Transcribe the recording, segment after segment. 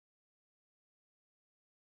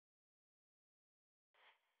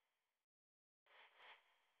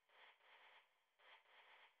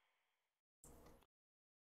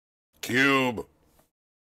Cube.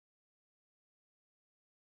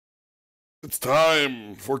 It's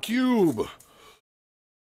time for Cube.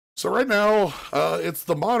 So right now, it's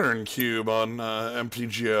the modern cube on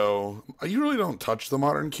MTGO. I usually don't touch the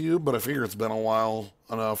modern cube, but I figure it's been a while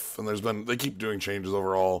enough, and they keep doing changes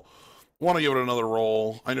overall. Want to give it another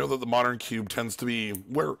roll. I know that the modern cube tends to be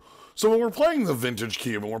so when we're playing the vintage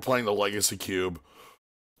cube and we're playing the legacy cube,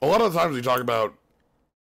 a lot of the times we talk about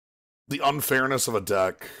the unfairness of a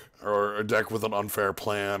deck, or a deck with an unfair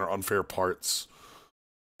plan or unfair parts.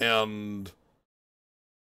 And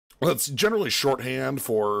that's generally shorthand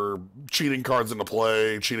for cheating cards into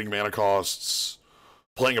play, cheating mana costs,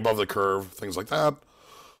 playing above the curve, things like that.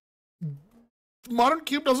 Modern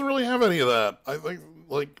Cube doesn't really have any of that. I think,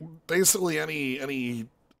 like, basically any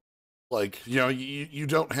like, you know, you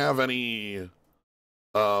don't have any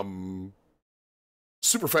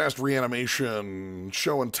super fast reanimation,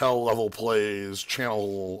 show and tell level plays,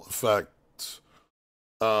 channel effect,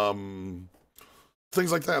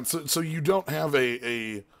 things like that. So you don't have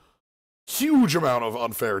a huge amount of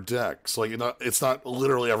unfair decks. Like, it's not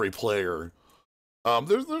literally every player.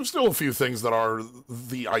 There's still a few things that are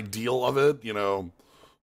the ideal of it, you know,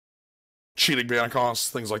 cheating mana costs,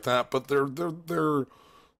 things like that. But they're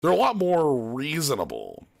a lot more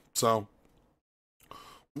reasonable. So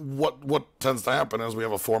what tends to happen is we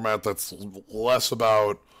have a format that's less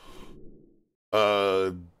about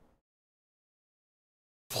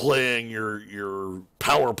playing your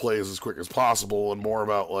power plays as quick as possible and more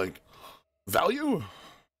about, like, value?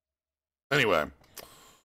 Anyway,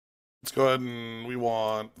 let's go ahead and we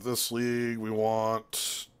want this league, we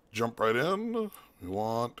want jump right in, we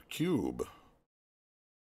want cube.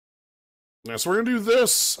 Yeah, so we're gonna do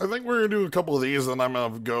this. I think we're gonna do a couple of these, and then I'm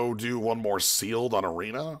gonna go do one more sealed on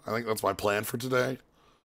arena. I think that's my plan for today.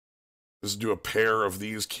 Is do a pair of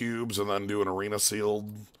these cubes and then do an arena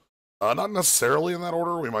sealed. Not necessarily in that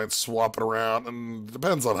order. We might swap it around, and it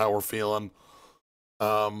depends on how we're feeling.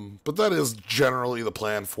 But that is generally the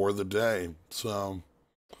plan for the day. So,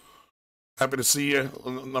 happy to see you. A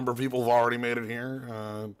number of people have already made it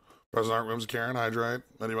here. President Art Wims, Karen, Hydrite,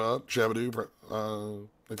 Medibot, Shabadoo,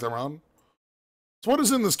 Nick Thamron. So what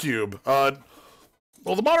is in this cube? Well,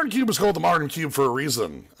 the modern cube is called the modern cube for a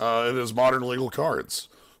reason. It is modern legal cards.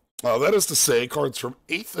 That is to say, cards from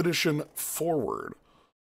 8th edition forward.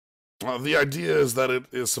 The idea is that it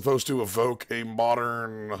is supposed to evoke a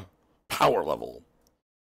modern power level.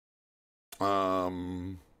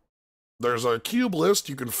 There's a cube list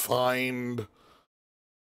you can find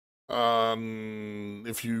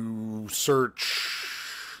if you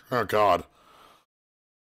search. Oh god,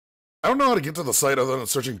 I don't know how to get to the site other than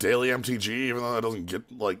searching daily MTG, even though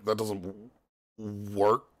that doesn't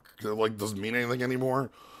work. It, like, doesn't mean anything anymore.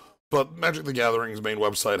 But Magic the Gathering's main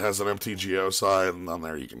website has an MTGO site, and on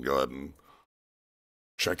there you can go ahead and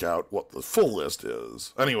check out what the full list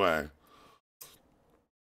is. Anyway,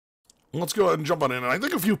 let's go ahead and jump on in. And I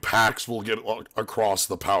think a few packs will get across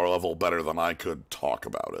the power level better than I could talk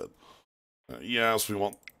about it. Yes, we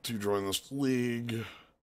want to join this league.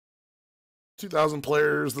 2,000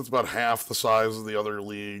 players, that's about half the size of the other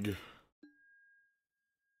league.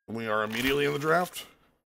 We are immediately in the draft.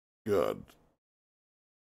 Good.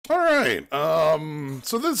 Alright,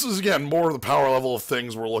 so this is, again, more of the power level of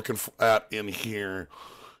things we're looking at in here.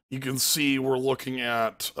 You can see we're looking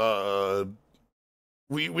at,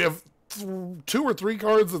 we have 2 or 3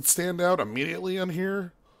 cards that stand out immediately in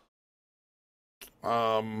here.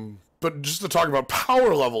 But just to talk about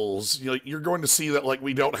power levels, you're going to see that, like,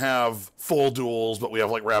 we don't have full duels, but we have,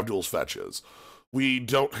 like, Ravdul's fetches. We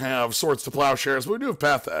don't have Swords to Plowshares, but we do have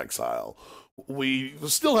Path to Exile. We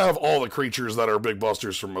still have all the creatures that are big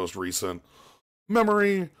busters from most recent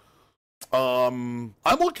memory. I'm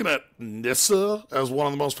looking at Nissa as one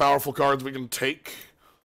of the most powerful cards we can take.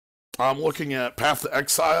 I'm looking at Path to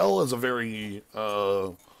Exile as a very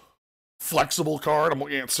flexible card. I'm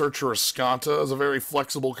looking at Searcher Ascanta as a very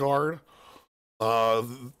flexible card. 2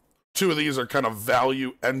 of these are kind of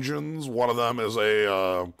value engines. One of them is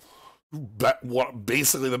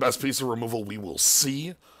basically the best piece of removal we will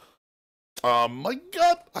see. My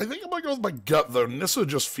gut, I think I might go with my gut, though. Nissa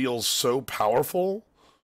just feels so powerful.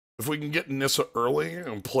 If we can get Nissa early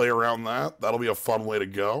and play around that, that'll be a fun way to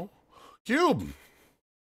go. Cube!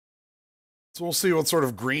 So we'll see what sort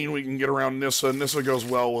of green we can get around Nissa. Nissa goes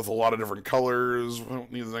well with a lot of different colors. We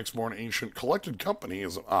don't need the next more ancient. Collected Company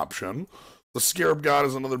is an option. The Scarab God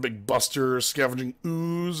is another big buster. Scavenging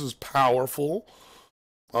Ooze is powerful.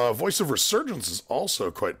 Voice of Resurgence is also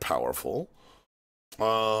quite powerful.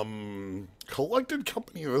 Collected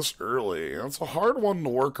Company this early. That's a hard one to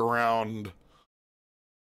work around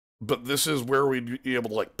but this is where we'd be able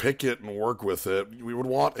to like pick it and work with it. We would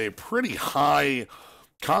want a pretty high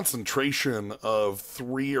concentration of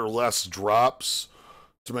 3 or less drops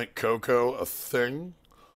to make Coco a thing.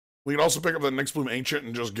 We can also pick up the Next Bloom Ancient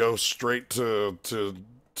and just go straight to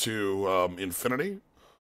infinity,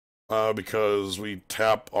 because we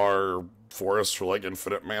tap our forest for like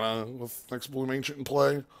infinite mana with Next Bloom Ancient in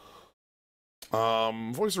play.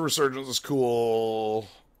 Voice of Resurgence is cool.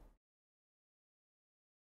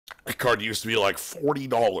 That card used to be like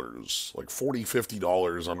 $40, like $40,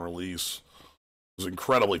 $50 on release. It was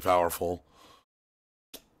incredibly powerful.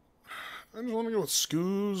 I just want to go with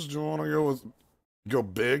Scoos. Do you want to go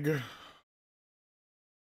big?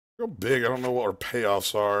 Go big. I don't know what our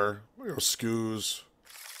payoffs are. I'm gonna go Scoos.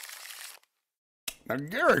 Now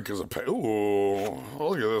Garrick is a pay. Ooh,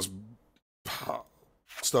 look at this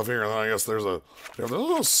stuff here. And then I guess there's a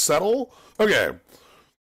little settle. Okay,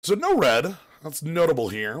 so no red. That's notable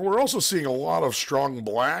here. We're also seeing a lot of strong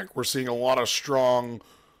black. We're seeing a lot of strong,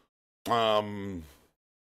 there's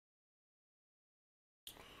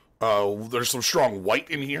some strong white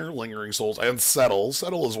in here, Lingering Souls, and Settle.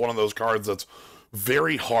 Settle is one of those cards that's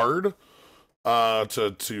very hard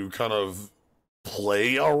to kind of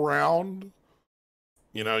play around.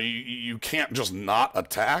 You know, you can't just not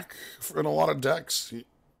attack in a lot of decks,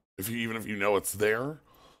 even if you know it's there.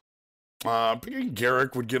 Picking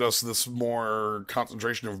Garrick would get us this more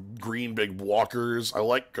concentration of green big walkers. I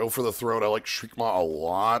like Go for the Throat. I like Shriekmaw a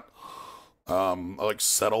lot. I like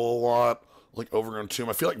Settle a lot. I like Overgrown Tomb.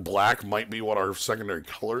 I feel like black might be what our secondary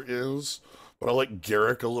color is, but I like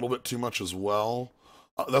Garrick a little bit too much as well.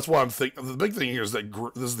 That's why I'm thinking. The big thing here is that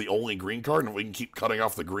this is the only green card, and if we can keep cutting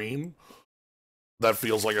off the green, that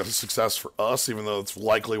feels like a success for us, even though it's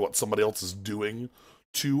likely what somebody else is doing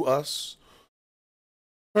to us.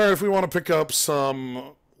 All right, if we want to pick up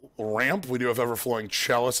some ramp, we do have Everflowing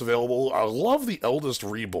Chalice available. I love the Eldest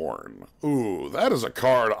Reborn. Ooh, that is a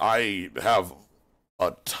card I have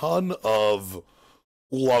a ton of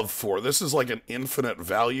love for. This is like an infinite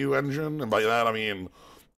value engine, and by that I mean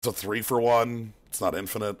it's a 3-for-1. It's not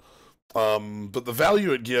infinite. But the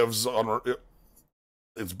value it gives on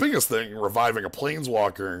its biggest thing, reviving a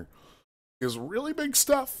Planeswalker, is really big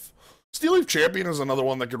stuff. Steelleaf Champion is another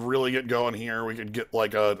one that could really get going here. We could get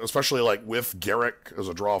like especially like with Garrick as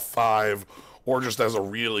a draw 5, or just as a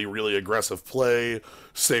really, really aggressive play.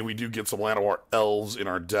 Say we do get some Llanowar Elves in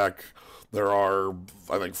our deck. There are,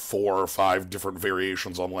 I think, 4 or 5 different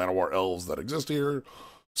variations on Llanowar Elves that exist here.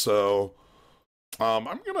 So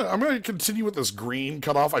I'm gonna continue with this green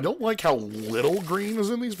cutoff. I don't like how little green is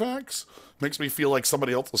in these packs. Makes me feel like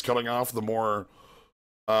somebody else is cutting off the more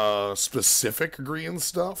specific green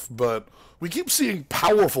stuff, but we keep seeing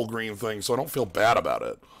powerful green things, so I don't feel bad about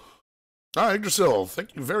it. All right, Yggdrasil,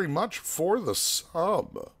 thank you very much for the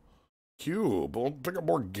sub. Cube, we'll pick up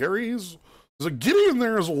more Garys. There's a Gideon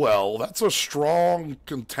there as well. That's a strong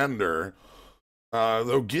contender.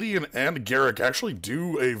 Though Gideon and Garrick actually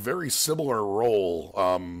do a very similar role.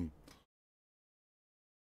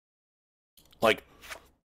 Like,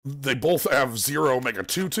 they both have 0 make a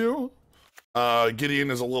 2/2.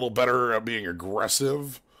 Gideon is a little better at being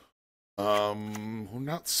aggressive. We're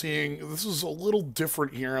not seeing. This is a little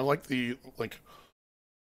different here. I like the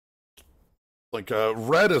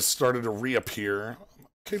red has started to reappear.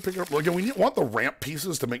 Okay, pick up. Like, we want the ramp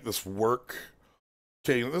pieces to make this work.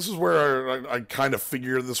 Okay, this is where I kind of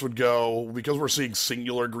figured this would go, because we're seeing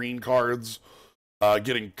singular green cards.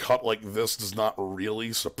 Getting cut like this does not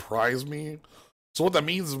really surprise me. So what that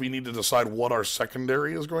means is we need to decide what our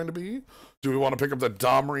secondary is going to be. Do we want to pick up the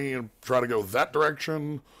Domri and try to go that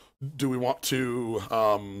direction? Do we want to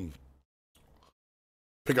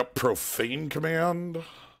pick up Profane Command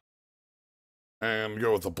and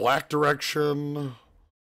go with the black direction?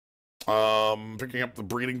 Picking up the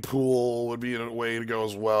Breeding Pool would be a way to go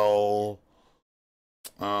as well.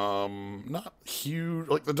 Not huge.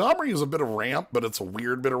 Like, the Domri is a bit of ramp, but it's a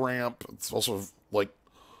weird bit of ramp. It's also, like,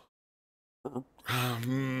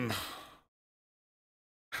 haven't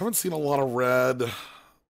seen a lot of red. I'm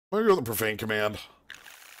gonna go with the Profane Command.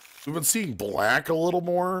 We've been seeing black a little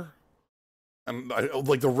more. And,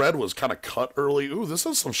 like, the red was kind of cut early. Ooh, this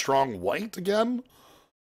is some strong white again.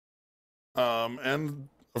 And,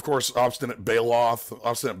 of course, Obstinate Baloth.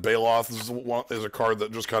 Obstinate Baloth is a card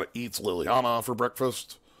that just kind of eats Liliana for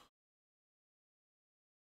breakfast.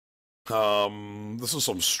 This is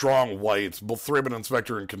some strong white. Both Thraben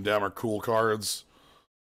Inspector and Condemn are cool cards.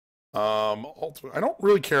 Ultimate, I don't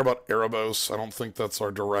really care about Erebos. I don't think that's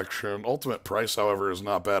our direction. Ultimate Price, however, is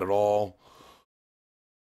not bad at all.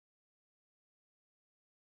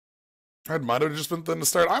 It might have just been thin to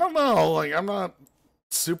start. I don't know. Like, I'm not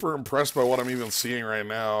super impressed by what I'm even seeing right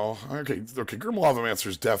now. Okay, Grimlavamancer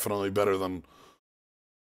is definitely better than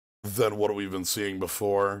what we've been seeing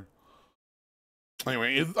before.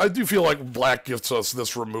 Anyway, I do feel like black gives us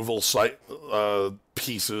this removal site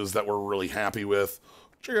pieces that we're really happy with.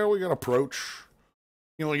 Check out, we got approach.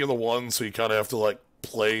 You only get the one, so you kind of have to like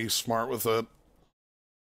play smart with it.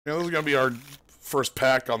 Yeah, this is gonna be our first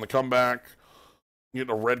pack on the comeback. We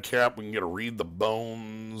get a red cap. We can get a read the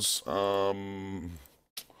bones.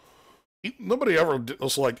 Nobody ever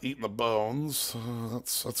disliked eating the bones.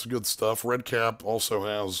 That's good stuff. Red cap also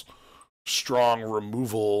has strong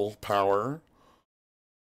removal power.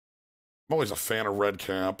 I'm always a fan of red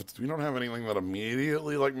cap, but we don't have anything that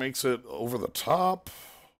immediately like makes it over the top.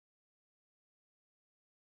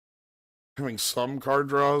 Having some card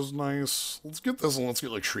draws nice. Let's get this and let's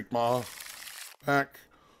get like Shriekmaw back.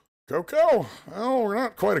 Coco? Oh, we're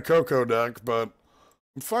not quite a Coco deck, but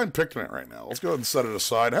I'm fine picking it right now. Let's go ahead and set it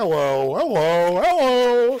aside. Hello, hello,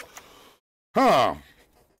 hello! Huh.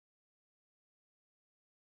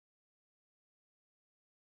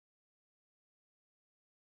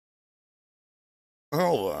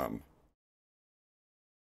 Hold on.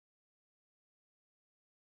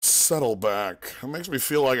 Settle back. It makes me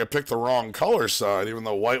feel like I picked the wrong color side, even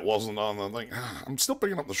though white wasn't on the thing. I'm still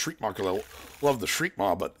picking up the Shriekmaw because I love the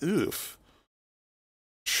Shriekmaw, but oof.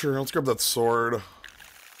 Sure, let's grab that sword.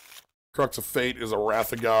 Crux of Fate is a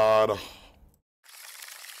Wrath of God.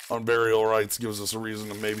 Unburial Rites gives us a reason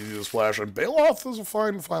to maybe do the splash, and Baloth is a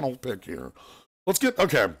fine final pick here. Let's get,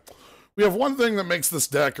 okay. We have one thing that makes this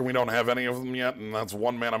deck, and we don't have any of them yet, and that's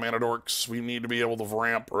 1-mana Dorks. We need to be able to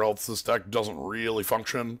ramp, or else this deck doesn't really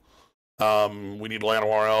function. We need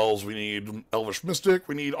Llanowar Elves, we need Elvish Mystic,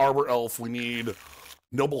 we need Arbor Elf, we need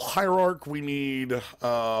Noble Hierarch, we need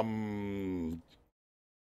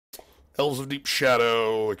Elves of Deep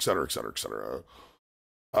Shadow, etc., etc., etc.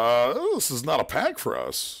 This is not a pack for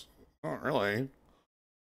us. Not really.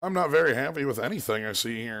 I'm not very happy with anything I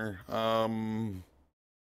see here.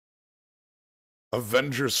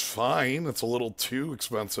 Avenger's fine. It's a little too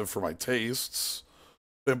expensive for my tastes.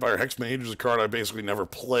 Vampire Hexmage is a card I basically never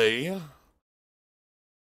play.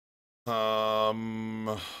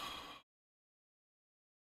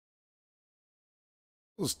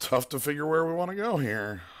 It's tough to figure where we want to go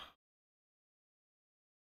here.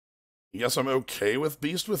 Yes, I'm okay with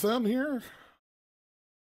Beast Within here.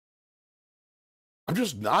 I'm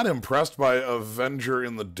just not impressed by Avenger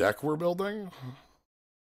in the deck we're building.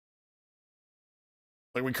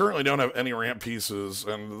 Like, we currently don't have any ramp pieces,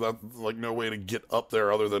 and that, like, no way to get up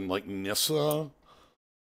there other than, like, Nissa.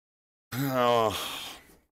 No,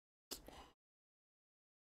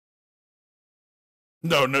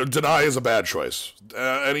 Deny is a bad choice.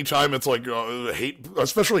 Anytime it's like hate,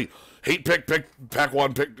 especially hate pick pack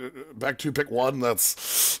one, pack two, pick one.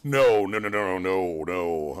 That's no.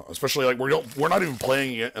 Especially like we're not even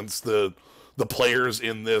playing against the players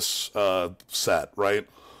in this set, right?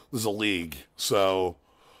 This is a league, so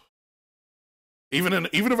even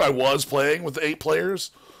if I was playing with the 8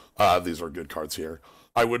 players, these are good cards here.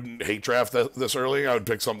 I wouldn't hate draft this early. I would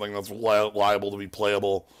pick something that's liable to be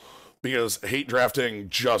playable. Because hate drafting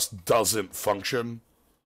just doesn't function.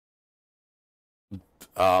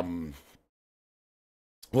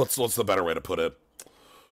 What's the better way to put it?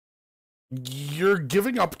 You're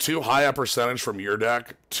giving up too high a percentage from your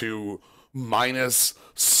deck to minus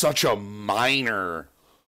such a minor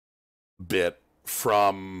bit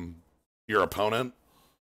from your opponent.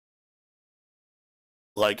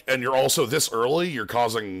 Like, and you're also this early, you're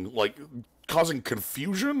causing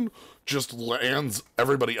confusion, just lands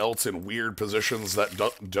everybody else in weird positions that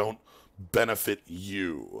don't benefit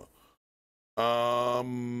you.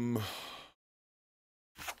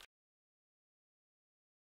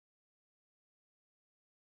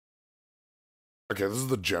 Okay, this is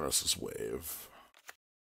the Genesis wave.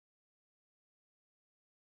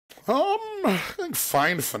 I think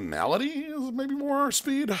Find Finality is maybe more our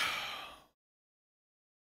speed.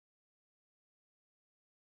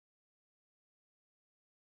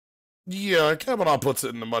 Yeah, Kavanaugh puts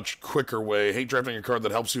it in a much quicker way. Hate drafting a card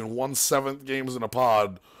that helps you in 1/7 games in a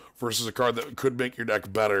pod versus a card that could make your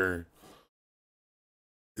deck better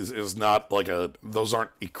is not like those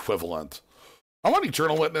aren't equivalent. I want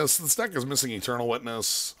Eternal Witness. This deck is missing Eternal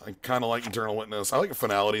Witness. I kind of like Eternal Witness. I like a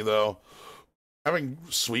Finality, though. Having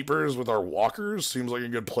sweepers with our walkers seems like a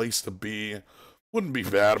good place to be. Wouldn't be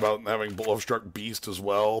bad about having Blowstruck Beast as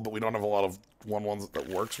well, but we don't have a lot of 1/1s that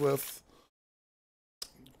works with.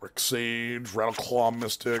 Rick Sage, Rattleclaw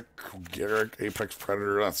Mystic, Garrick, Apex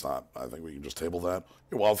Predator. That's not. I think we can just table that.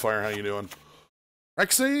 Hey, Wildfire, how you doing?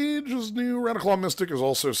 X-Age is new. Radical Mystic is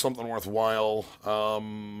also something worthwhile.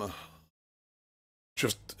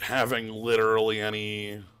 Just having literally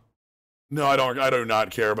any... No, I do not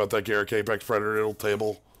care about that Garruk Apex Predator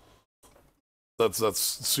table. That's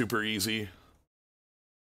super easy.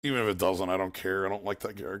 Even if it doesn't, I don't care. I don't like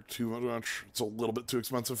that Garruk too much. It's a little bit too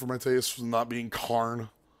expensive for my taste, not being Karn.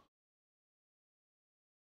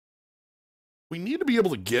 We need to be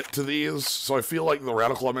able to get to these, so I feel like the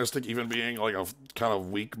Radical Mystic, even being like a kind of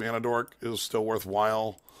weak mana dork, is still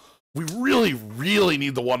worthwhile. We really, really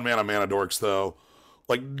need the 1-mana mana dorks, though.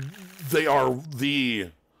 Like, they are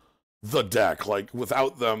the deck. Like,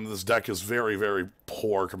 without them, this deck is very, very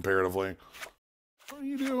poor comparatively. What do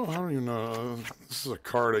you do? I don't even know. This is a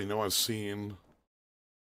card I know I've seen.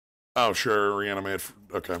 Oh, sure, reanimate.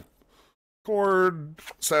 Okay. Cord,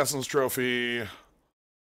 Assassin's Trophy.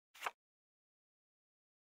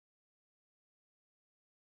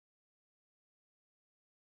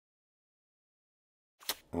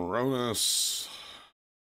 Ronus.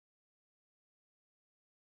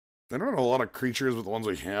 They don't have a lot of creatures, but the ones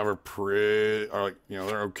we have are like, you know,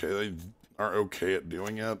 they're okay. They are okay at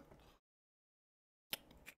doing it.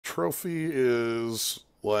 Trophy is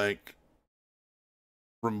like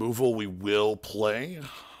removal we will play.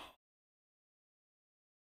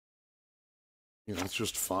 You know, it's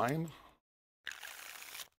just fine.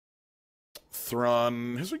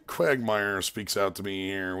 Thrun, his Quagmire speaks out to me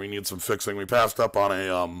here. We need some fixing. We passed up on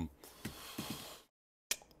a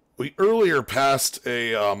we earlier passed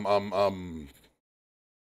a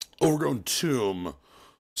Overgrown Tomb,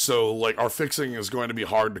 so like our fixing is going to be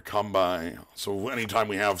hard to come by. So anytime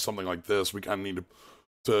we have something like this, we kind of need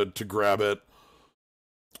to grab it.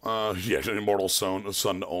 Yeah, an Immortal Sun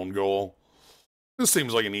to own goal. This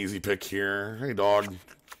seems like an easy pick here. Hey, dog.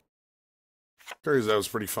 Carries out was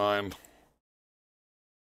pretty fine.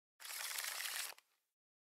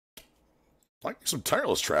 Like some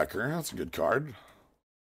Tireless Tracker. That's a good card.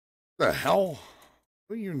 What the hell?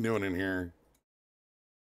 What are you doing in here?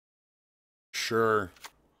 Sure.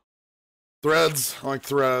 Threads. I like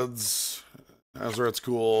threads. Azeroth's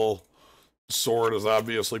cool. Sword is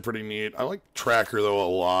obviously pretty neat. I like Tracker, though, a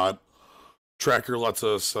lot. Tracker lets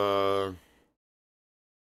us, I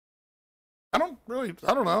don't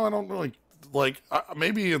know, like,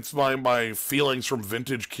 maybe it's my feelings from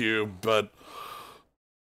Vintage Cube, but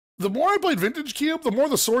the more I played Vintage Cube, the more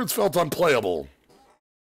the swords felt unplayable.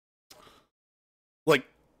 Like,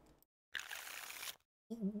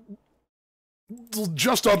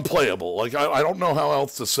 just unplayable. Like, I don't know how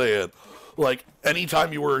else to say it. Like,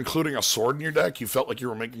 anytime you were including a sword in your deck, you felt like you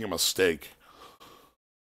were making a mistake.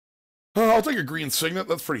 I'll take a green Signet.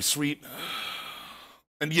 That's pretty sweet.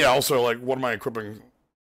 And yeah, also, like, what am I equipping?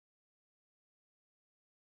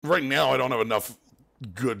 Right now, I don't have enough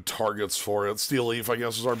good targets for it. Steel Leaf, I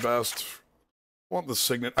guess, is our best. I want the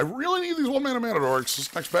Signet. I really need these 1-mana mana dorks.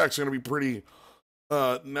 This next pack's going to be pretty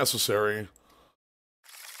necessary.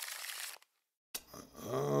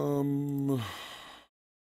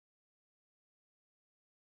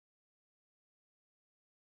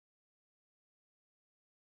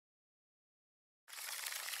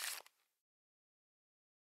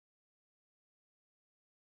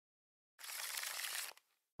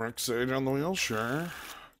 Sage on the wheel, sure.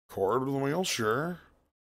 Cord with the wheel, sure.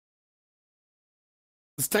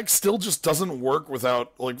 This deck still just doesn't work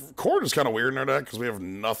without, like, Cord is kind of weird in our deck because we have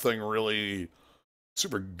nothing really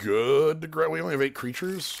super good to grab. We only have 8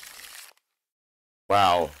 creatures.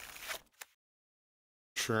 Wow.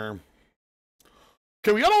 Sure.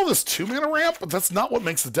 Okay, we got all this 2-mana ramp, but that's not what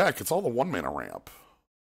makes the deck. It's all the 1-mana ramp.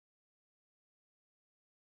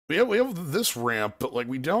 We have this ramp, but like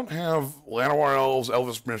we don't have Llanowar Elves,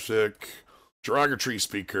 Elvish Mystic, Derogatory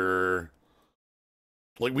Speaker.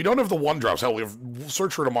 Like we don't have the 1-drops. Hell, we have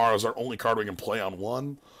Search for Tomorrow as our only card we can play on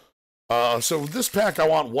 1. So this pack, I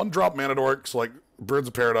want 1-drop mana dorks like Birds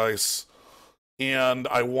of Paradise, and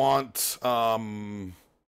I want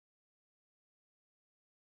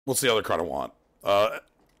what's the other card I want?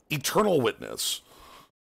 Eternal Witness.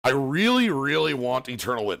 I really, really want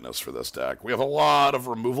Eternal Witness for this deck. We have a lot of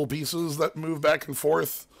removal pieces that move back and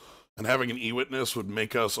forth, and having an E-Witness would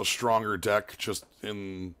make us a stronger deck just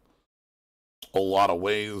in a lot of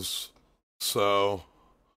ways. So,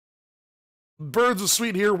 Birds is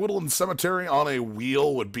sweet here. Woodland Cemetery on a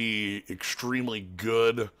wheel would be extremely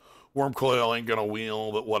good. Wormcoil ain't gonna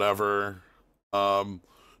wheel, but whatever. No,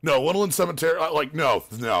 Woodland Cemetery,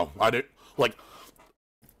 no, I didn't, like...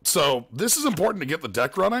 So, this is important to get the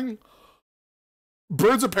deck running.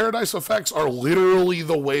 Birds of Paradise effects are literally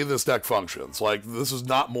the way this deck functions. Like, this is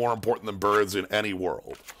not more important than birds in any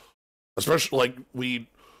world. Especially, like,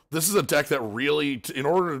 This is a deck that really, in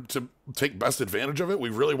order to take best advantage of it, we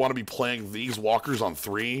really want to be playing these walkers on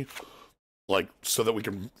 3, like, so that we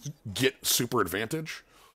can get super advantage.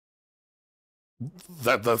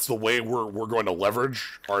 That's the way we're going to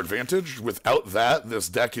leverage our advantage. Without that, this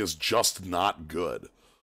deck is just not good.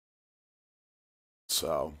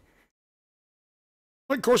 So,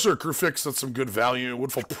 like Corsair Crewfix, that's some good value.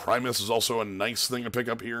 Woodfall Primus is also a nice thing to pick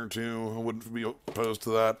up here too. I wouldn't be opposed to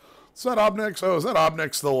that. Is that Obnix? Oh, is that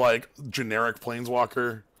Obnix the like generic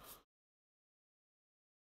Planeswalker?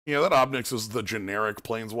 Yeah, that Obnix is the generic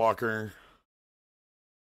Planeswalker.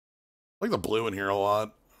 I like the blue in here a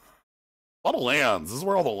lot. A lot of lands. This is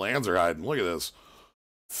where all the lands are hiding. Look at this.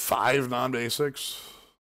 5 non-basics.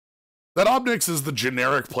 That Obnix is the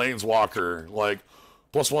generic Planeswalker. Like,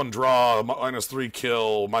 +1 draw, -3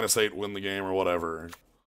 kill, -8 win the game, or whatever.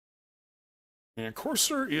 Yeah,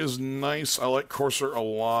 Corsair is nice. I like Corsair a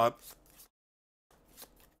lot.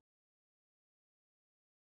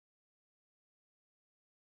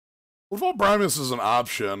 Woodfall Primus is an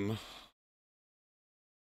option.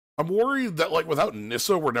 I'm worried that, like, without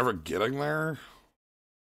Nissa, we're never getting there.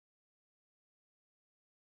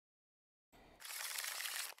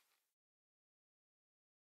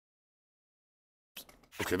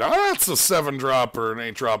 Okay, now that's a 7-drop or an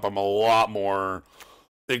 8-drop I'm a lot more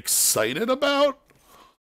excited about.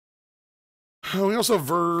 We also have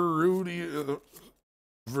Verudi...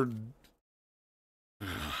 Verdu...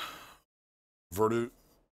 I want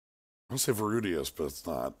to say Verudius, but it's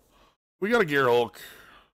not. We got a Gearhulk.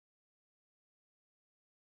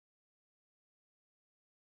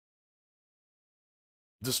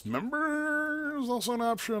 Dismember is also an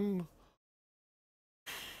option.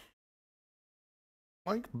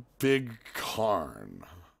 Like Big Karn.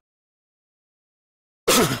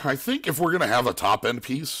 I think if we're going to have a top-end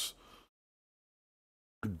piece,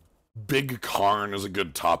 Big Karn is a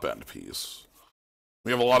good top-end piece.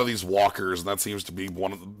 We have a lot of these walkers, and that seems to be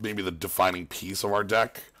one of maybe the defining piece of our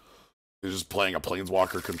deck. It's just playing a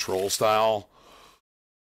Planeswalker control style.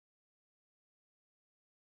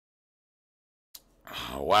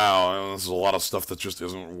 Oh, wow, this is a lot of stuff that just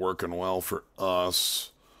isn't working well for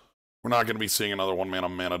us. We're not going to be seeing another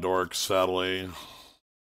 1-mana Dork, sadly.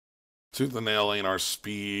 Tooth and Nail ain't our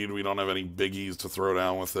speed. We don't have any biggies to throw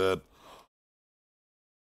down with it.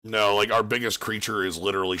 No, like, our biggest creature is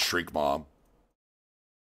literally Shriek Mob.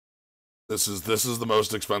 This is the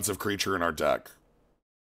most expensive creature in our deck.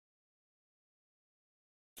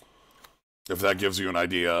 If that gives you an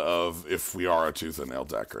idea of if we are a Tooth and Nail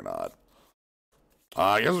deck or not.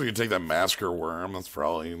 I guess we could take that Masker Worm. That's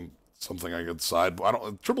probably something I could side. I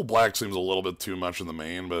don't. Triple Black seems a little bit too much in the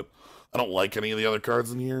main, but I don't like any of the other cards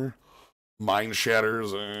in here. Mind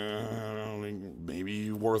Shatters, maybe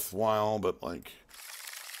worthwhile, but like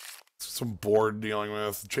some board dealing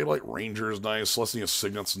with. Jadelight Ranger is nice. Celestia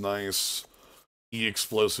Signet's nice.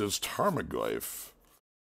 E-Explosives, Tarmogoyf.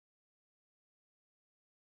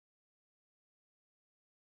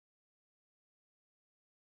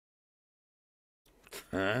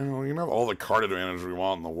 Okay, well, you can have all the card advantage we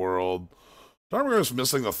want in the world. Tarmogoyf's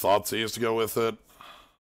missing the Thoughtseize to go with it.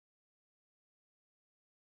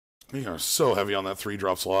 We are so heavy on that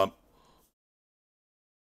 3-drop slot.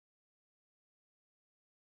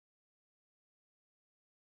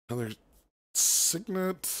 Another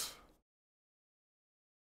Signet.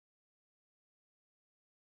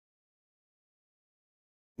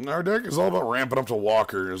 Our deck is all about ramping up to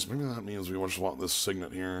walkers. Maybe that means we just want this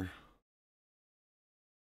Signet here.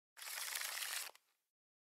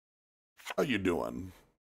 How you doing?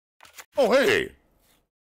 Oh, hey!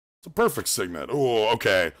 It's a perfect Signet. Oh,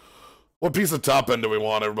 okay. What piece of top end do we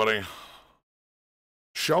want, everybody?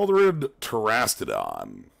 Sheldred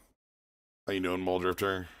Terastodon. How you doing,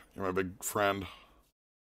 Muldrifter? You're my big friend.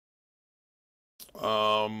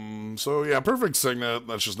 So yeah, perfect Signet.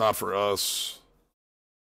 That's just not for us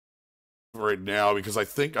right now, because I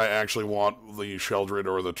think I actually want the Sheldred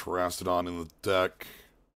or the Terastodon in the deck.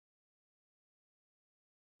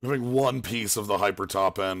 Having one piece of the hyper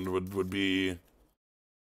top end would be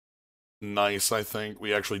nice, I think.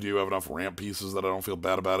 We actually do have enough ramp pieces that I don't feel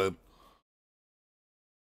bad about it.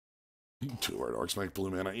 2 Red Orcs make blue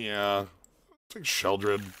mana. Yeah. Take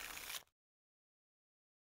Sheldred.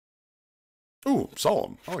 Ooh,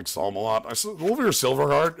 Solemn. I like Solemn a lot. Wolverine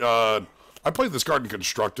Silverheart. I played this card in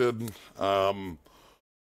Constructed.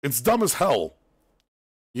 It's dumb as hell.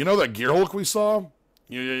 You know that Gearhulk we saw?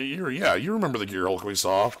 Yeah, you remember the Gearhulk we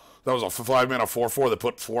saw. That was a 5-mana 4/4 that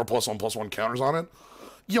put 4 +1/+1 counters on it.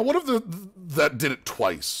 Yeah, what if that did it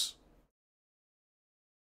twice?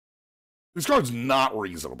 This card's not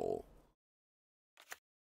reasonable.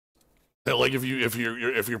 And, like if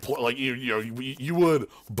you're like you would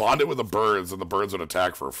bond it with the birds, and the birds would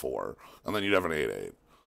attack for a 4, and then you'd have an 8/8.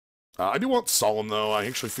 I do want Solemn though. I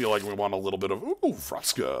actually feel like we want a little bit of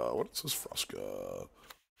Frusca. What is this Frusca?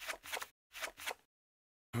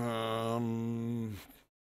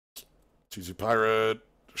 TC Pirate,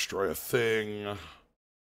 destroy a thing.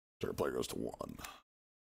 Target player goes to 1.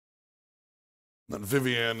 Then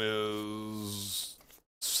Vivian is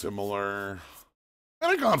similar.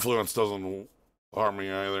 And a Confluence doesn't harm me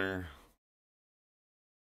either.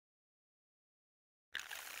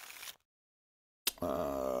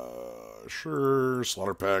 Sure,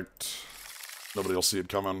 Slaughter Pact. Nobody will see it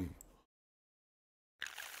coming.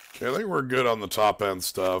 Okay, I think we're good on the top end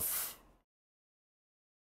stuff.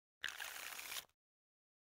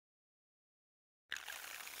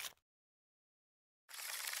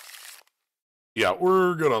 Yeah,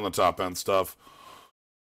 we're good on the top end stuff.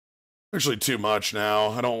 Actually, too much now.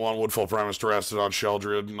 I don't want Woodfall Primus to rest it on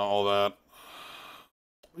Sheldred and all that.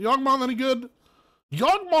 Yawgmoth any good?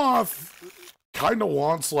 Yawgmoth kind of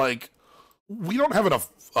wants, like... We don't have enough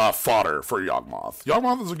fodder for Yawgmoth.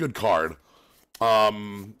 Yawgmoth is a good card.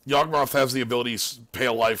 Yawgmoth has the ability to pay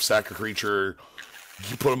a life, sack a creature,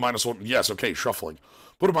 you put a -1... Yes, okay, shuffling.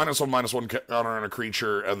 Put a -1/-1 counter on a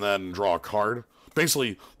creature, and then draw a card.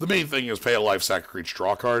 Basically, the main thing is pay a life, sack a creature,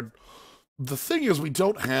 draw a card. The thing is, we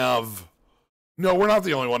don't have... No, we're not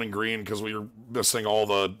the only one in green, because we're missing all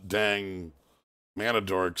the dang mana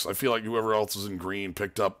dorks. I feel like whoever else is in green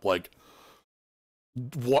picked up, like...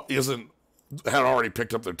 What isn't... Had already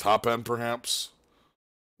picked up their top end, perhaps?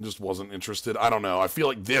 Just wasn't interested. I don't know. I feel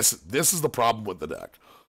like this is the problem with the deck.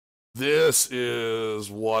 This is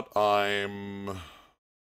what I'm...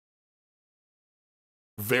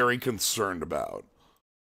 very concerned about.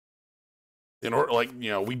 In order, like,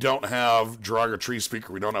 you know, we don't have Draga Tree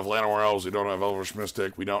Speaker, we don't have Llanowar Elves, we don't have Elvish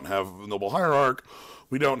Mystic, we don't have Noble Hierarch,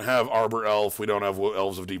 we don't have Arbor Elf, we don't have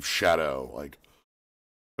Elves of Deep Shadow. Like,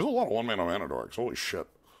 there's a lot of one-mana mana dorks. Holy shit.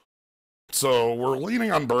 So, we're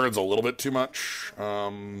leaning on birds a little bit too much.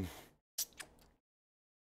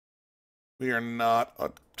 We are not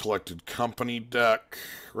a collected company deck,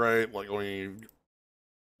 right? Like,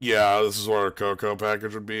 yeah, this is what our Cocoa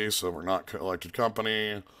package would be, so we're not collected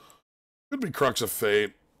company. Could be Crux of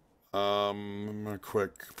Fate. I'm gonna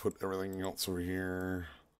quick put everything else over here.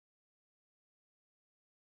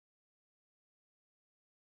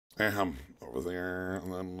 Over there,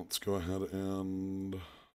 and then let's go ahead and...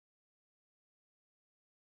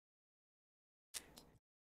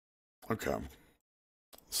 Okay.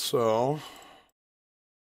 So...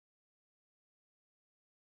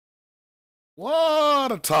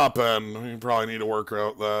 lot of top end. We probably need to work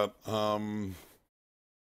out that. A lot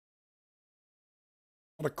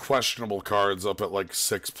of questionable cards up at like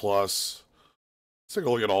 6+. Let's take a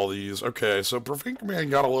look at all these. Okay, so Profane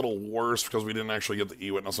Command got a little worse because we didn't actually get the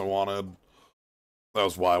E-Witness I wanted. That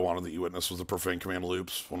was why I wanted the E-Witness, was the Profane Command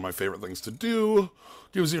loops. One of my favorite things to do.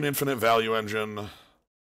 Gives you an infinite value engine.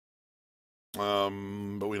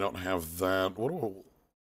 But we don't have that.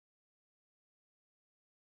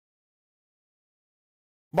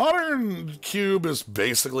 Modern Cube is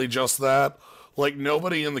basically just that. Like,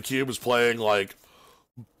 nobody in the Cube is playing, like,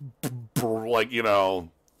 you know,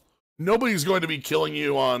 nobody's going to be killing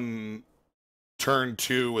you on turn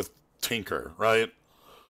 2 with Tinker, right?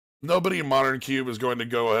 Nobody in Modern Cube is going to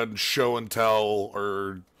go ahead and show and tell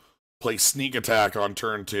or play Sneak Attack on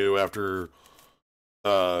turn 2 after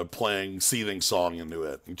playing Seething Song into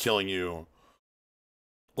it and killing you.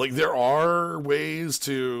 Like, there are ways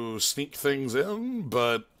to sneak things in,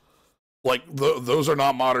 but, like, those are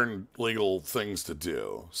not modern legal things to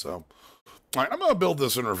do, so... Alright, I'm gonna build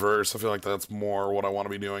this in reverse. I feel like that's more what I want to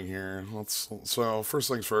be doing here. So, first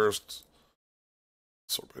things first.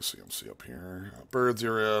 Sort by CMC up here. Birds,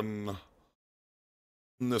 you're in.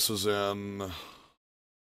 And this is in.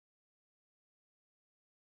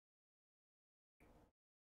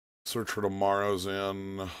 Search for Tomorrow's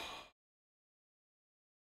in.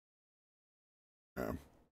 Okay.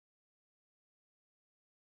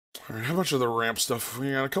 Alright, how much of the ramp stuff?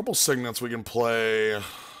 We got a couple signets we can play.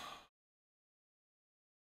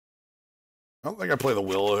 I don't think I play the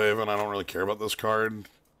Willow Haven. I don't really care about this card.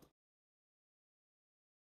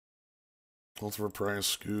 Ultimate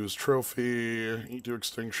Price, Goose Trophy, Eat to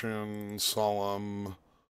Extinction, Solemn.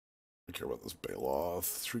 I care about this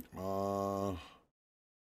Baloth, Shriekmaw,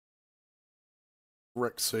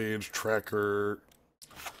 Rex Sage, Tracker.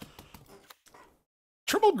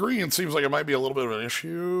 Triple green seems like it might be a little bit of an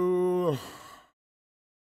issue.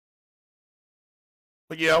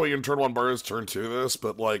 Like, yeah, we can turn 1 birds, turn 2 this,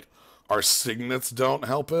 but, like, our signets don't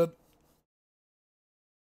help it.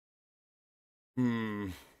 Hmm.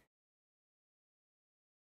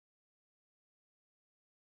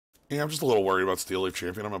 Yeah, I'm just a little worried about Steel Leaf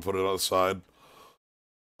Champion. I'm gonna put it on the side.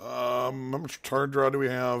 How much card draw do we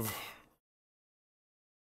have?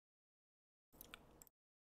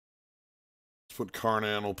 Let's put Karn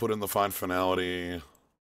in. We'll put in the Fine Finality.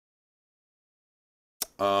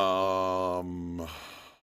 Only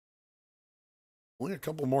a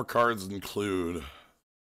couple more cards include.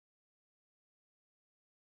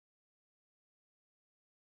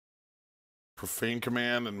 Profane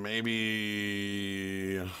Command and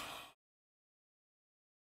maybe...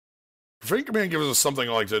 Profane Command gives us something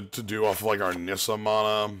like to do off of like our Nissa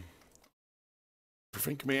mana.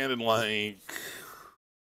 Profane Command and like...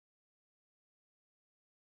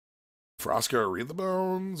 Vraska Read the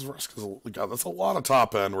Bones? Vraska's... God, that's a lot of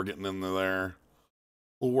top end we're getting in there. A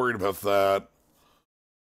little worried about that.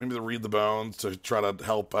 Maybe the Read the Bones to try to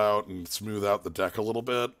help out and smooth out the deck a little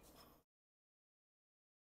bit.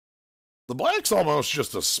 The black's almost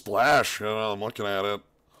just a splash, you know, I'm looking at it.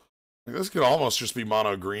 Like, this could almost just be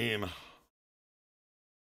mono green.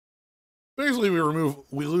 Basically,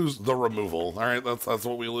 we lose the removal. All right, that's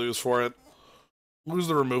what we lose for it. Lose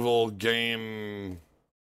the removal, gain.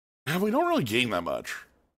 We don't really gain that much.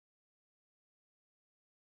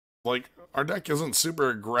 Like, our deck isn't super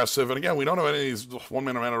aggressive, and again, we don't have any of these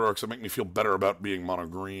 1-mana mana dorks that make me feel better about being mono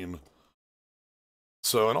green.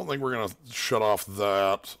 So I don't think we're gonna shut off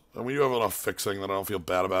that. And we do have enough fixing that I don't feel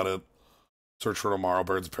bad about it. Search for Tomorrow,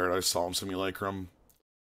 Birds of Paradise, Solemn Simulacrum.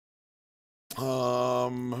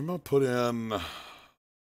 I'm gonna put in.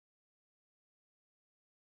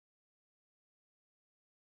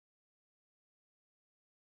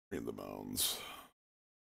 Read the Bones.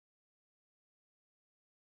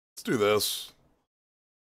 Let's do this.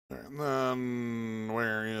 And then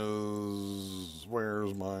where's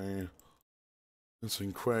my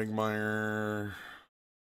missing Quagmire?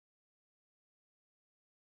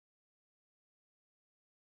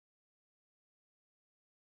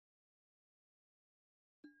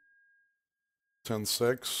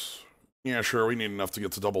 $10-6. Yeah, sure, we need enough to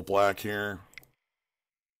get to double black here.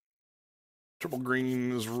 Triple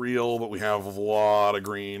green is real, but we have a lot of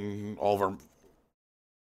green. All of our...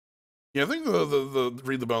 Yeah, I think the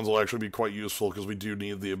Read the Bones will actually be quite useful because we do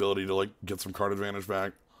need the ability to, like, get some card advantage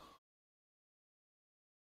back.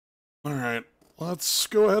 Alright, let's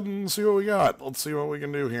go ahead and see what we got. Let's see what we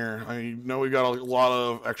can do here. I know we got a lot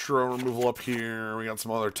of extra removal up here. We got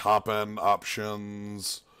some other top-end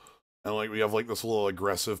options. And, like, we have, like, this little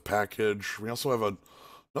aggressive package. We also have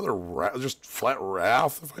another just flat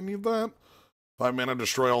Wrath, if I need that. 5 mana,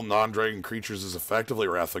 destroy all non-dragon creatures is effectively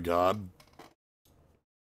Wrath of God.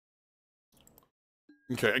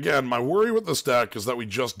 Okay, again, my worry with this deck is that we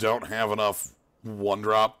just don't have enough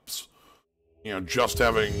 1-drops. You know, just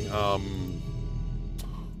having,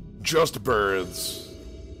 just birds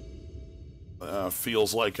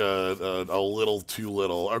feels like a little too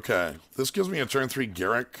little. Okay, this gives me a turn 3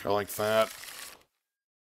 Garrick. I like that.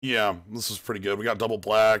 Yeah, this is pretty good. We got double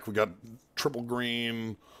black, we got triple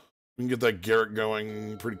green. We can get that Garrick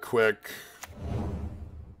going pretty quick.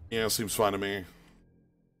 Yeah, seems fine to me.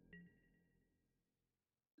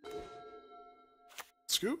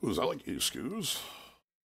 Scoos, I like you, Scoos.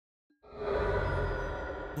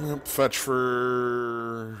 Yep, fetch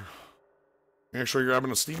for... Make sure you're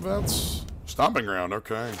grabbing a Steam Vets? Stomping Ground,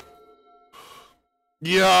 okay.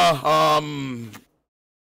 Yeah,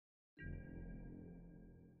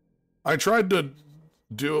 I tried to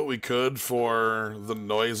do what we could for the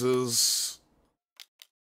noises.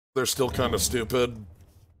 They're still kind of stupid.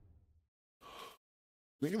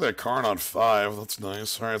 Look at that Karn on 5, that's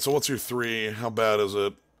nice. Alright, so what's your 3? How bad is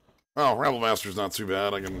it? Oh, Rabble Master's not too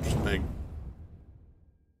bad, I can just make...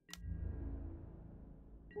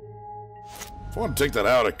 If I want to take that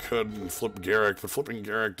out, I could and flip Garrick, but flipping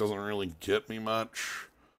Garrick doesn't really get me much.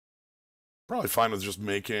 Probably fine with just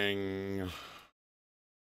making...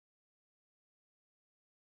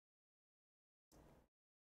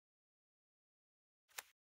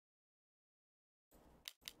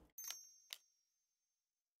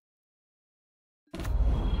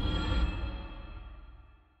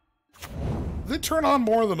 Did they turn on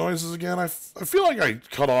more of the noises again? I feel like I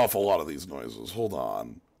cut off a lot of these noises. Hold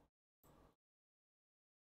on.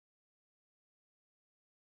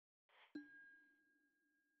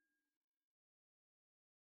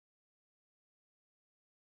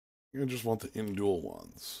 You just want the in-duel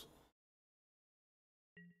ones.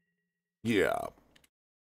 Yeah.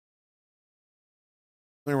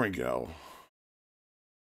 There we go.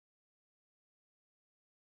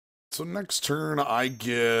 So next turn I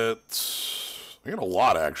get a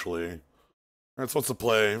lot, actually. Alright, so what's the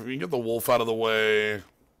play? We can get the wolf out of the way.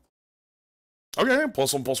 Okay,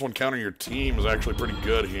 +1/+1 counter your team is actually pretty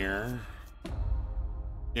good here.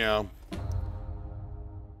 Yeah.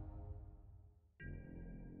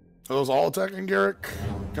 Are those all attacking Garrick?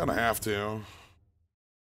 Kinda have to.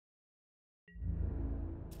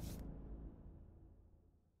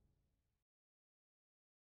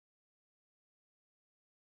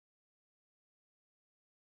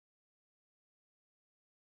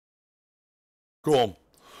 Cool.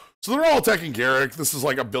 So they're all attacking Garrick. This is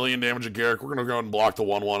like 1 billion damage to Garrick. We're gonna go ahead and block the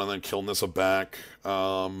 1/1 and then kill Nissa back.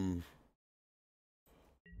 Because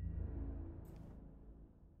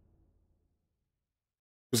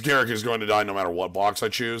Garrick is going to die no matter what box I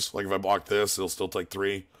choose. Like if I block this, it'll still take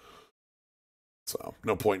 3. So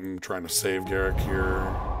no point in trying to save Garrick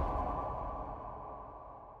here.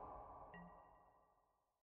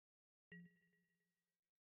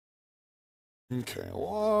 Okay, a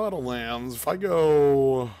lot of lands. If I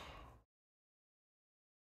go...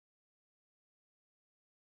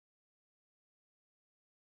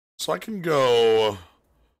 So I can go...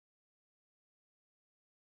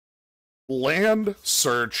 Land,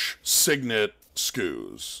 search, signet,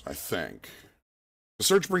 Skoos, I think. The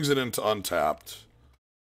search brings it into untapped.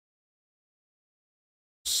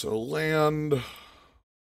 So land...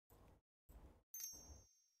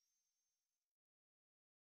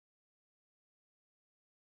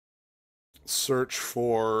 Search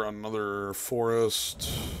for another forest.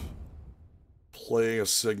 Play a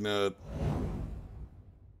signet.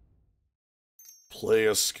 Play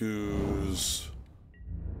a Skoos.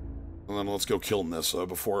 And then let's go kill Nissa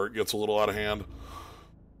before it gets a little out of hand.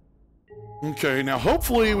 Okay, now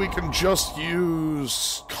hopefully we can just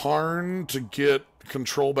use Karn to get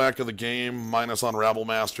control back of the game, minus on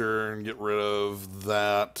Rabblemaster, and get rid of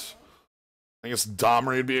that. I guess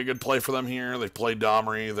Domri would be a good play for them here. They play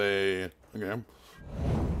Domri, they... Okay.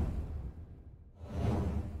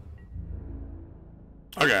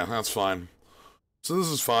 Okay, that's fine. So this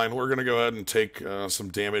is fine. We're going to go ahead and take some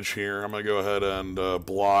damage here. I'm going to go ahead and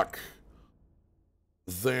block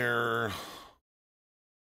there.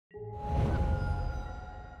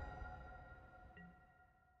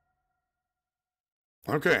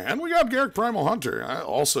 Okay, and we got Garrick Primal Hunter. That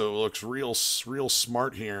also looks real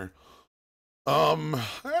smart here.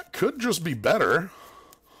 That could just be better.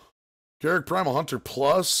 Garrick Primal Hunter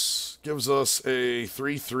Plus gives us a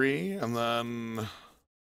 3/3, and then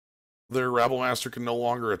their Rabblemaster can no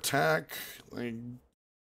longer attack. Then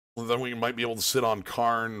we might be able to sit on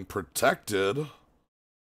Karn protected.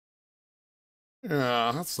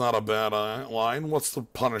 Yeah, that's not a bad line. What's the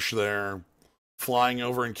punish there? Flying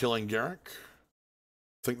over and killing Garrick?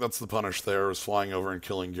 I think that's the punish there, is flying over and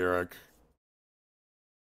killing Garrick.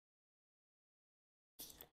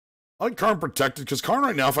 I like Karn protected, because Karn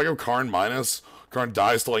right now, if I go Karn minus, Karn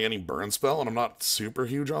dies to like any burn spell, and I'm not super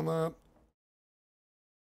huge on that.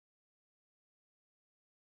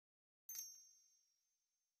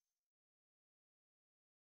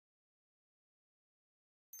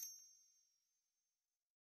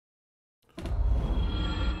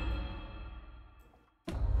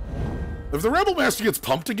 If the Rabblemaster gets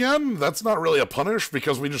pumped again, that's not really a punish,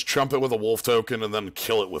 because we just chump it with a wolf token and then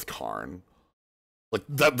kill it with Karn. Like,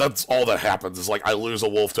 that's all that happens, is like, I lose a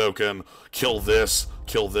wolf token, kill this,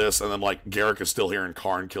 and then like, Garrick is still here and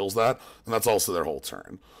Karn kills that, and that's also their whole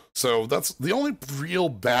turn. So that's, the only real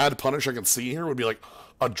bad punish I can see here would be like,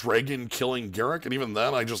 a dragon killing Garrick, and even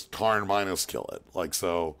then, I just Karn minus kill it. Like,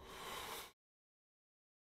 so...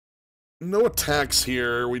 No attacks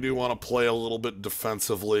here, we do want to play a little bit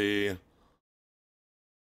defensively.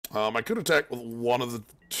 I could attack with one of the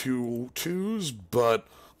 2/2s, but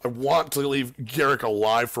I want to leave Garrick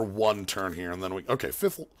alive for 1 turn here, and then we... Okay,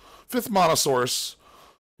 fifth mana source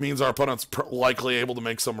means our opponent's likely able to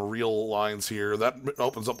make some real lines here. That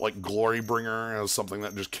opens up, like, Glorybringer as something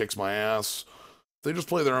that just kicks my ass. If they just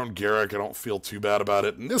play their own Garrick, I don't feel too bad about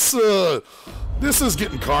it. And this is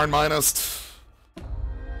getting Karn minused.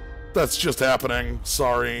 That's just happening.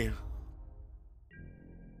 Sorry.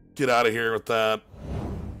 Get out of here with that.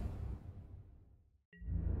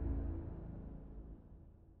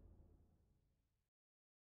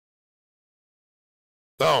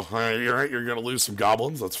 Oh, you're right, you're gonna lose some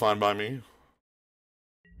goblins. That's fine by me.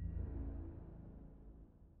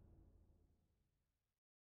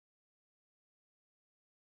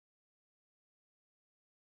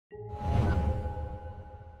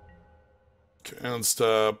 Okay, and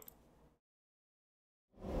step.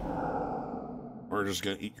 We're just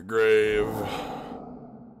gonna eat your grave.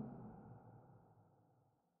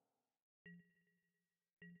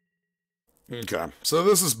 Okay, so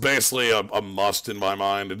this is basically a must in my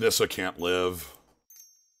mind. Anissa can't live.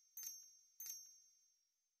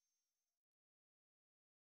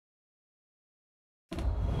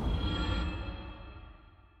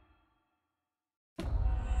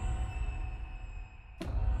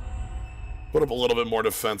 Put up a little bit more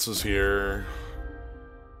defenses here.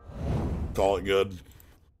 Call it good.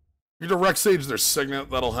 Your direct stage their Signet,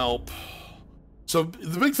 that'll help. So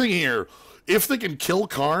the big thing here, if they can kill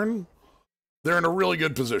Karn, they're in a really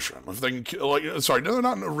good position. If they can kill, like, sorry, no, they're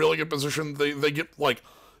not in a really good position. They get like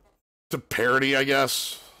to parity, I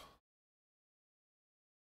guess.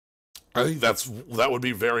 I think that would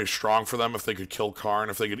be very strong for them if they could kill Karn.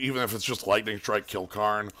 If they could, even if it's just Lightning Strike, kill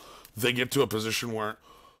Karn. They get to a position where,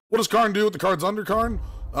 what does Karn do with the cards under Karn?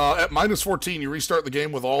 At -14, you restart the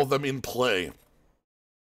game with all of them in play.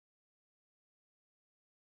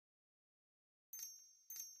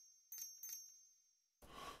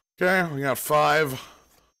 Okay, we got 5.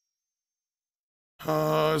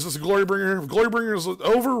 Is this a Glorybringer? Glorybringer is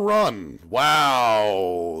overrun.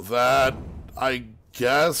 Wow, that, I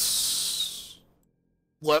guess,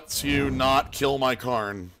 lets you not kill my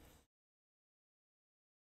Karn.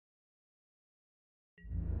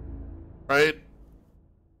 Right?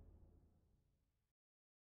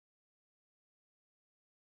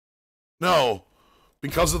 No,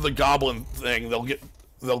 because of the goblin thing, they'll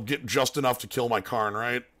get just enough to kill my Karn,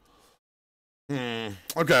 right?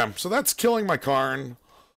 Okay, so that's killing my Karn.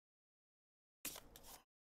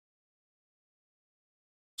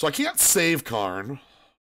 So I can't save Karn.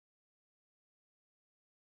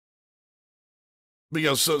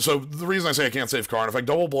 Because, so the reason I say I can't save Karn, if I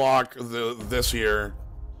double block this here,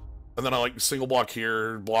 and then I like single block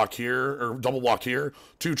here, or double block here,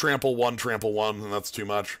 2 trample, 1 trample, 1, and that's too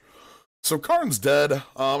much. So Karn's dead.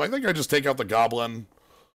 I think I just take out the Goblin,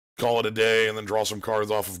 call it a day, and then draw some cards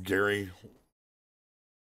off of Gary.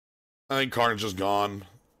 I think Karn's just gone.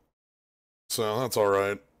 So that's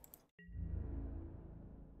alright.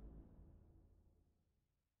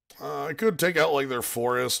 I could take out like their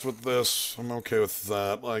forest with this. I'm okay with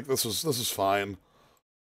that. Like this is fine.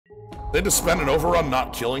 They just spend an overrun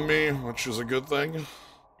not killing me, which is a good thing.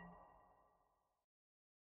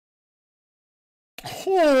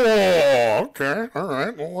 Oh, okay,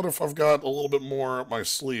 alright. Well, what if I've got a little bit more up my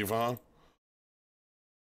sleeve, huh?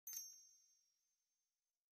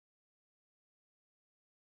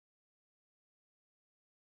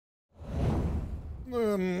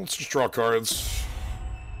 Then let's just draw cards.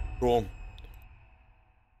 Cool.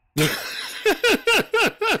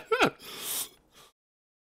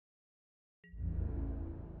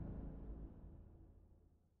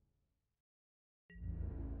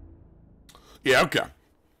 Yeah, okay.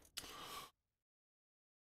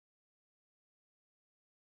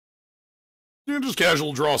 You can just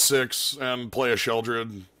casual draw 6 and play a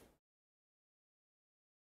Sheldred.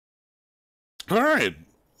 Alright.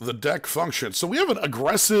 The deck functions. So we have an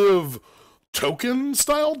aggressive token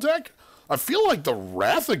style deck. I feel like the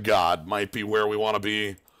Wrath of God might be where we want to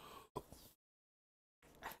be.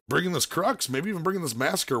 Bringing this Crux, maybe even bringing this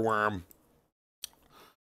Massacre Worm.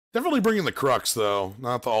 Definitely bringing the Crux, though.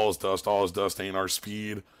 Not the All Is Dust. All Is Dust ain't our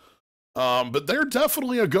speed. But they're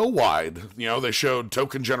definitely a go wide. You know, they showed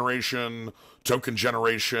token generation,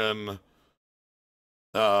 and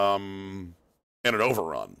an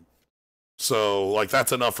overrun. So, like,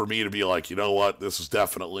 that's enough for me to be like, you know what, this is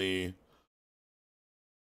definitely...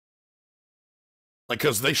 Like,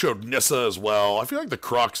 because they showed Nissa as well. I feel like the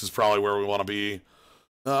Crux is probably where we want to be.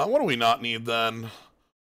 What do we not need, then?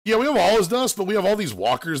 Yeah, we have All His Dust, but we have all these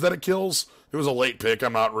walkers that it kills. It was a late pick.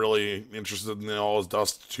 I'm not really interested in the All His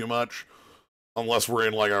Dust too much. Unless we're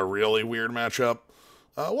in, like, a really weird matchup.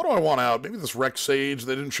 What do I want out? Maybe this Rex Sage.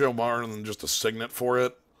 They didn't show more than just a Signet for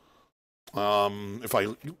it. If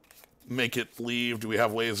I make it leave, do we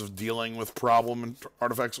have ways of dealing with problem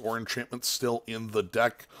artifacts or enchantments still in the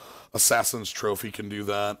deck? Assassin's Trophy can do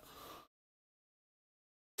that.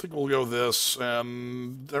 I think we'll go this,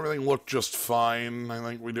 and everything looked just fine. I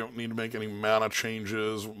think we don't need to make any mana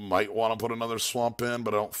changes. Might want to put another swamp in,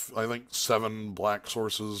 but I think 7 black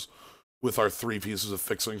sources with our 3 pieces of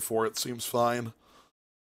fixing for it seems fine.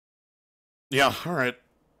 Yeah, alright.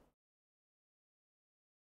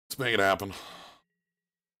 Let's make it happen.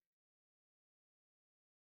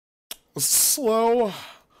 Slow,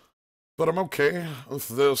 but I'm okay with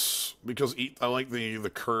this because I like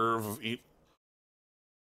the curve of eat.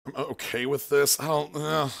 I'm okay with this. I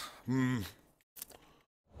don't.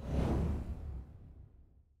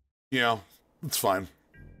 Yeah, it's fine.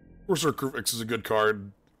 Berserker X is a good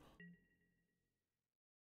card.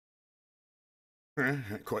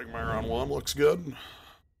 Quagmire on 1 looks good.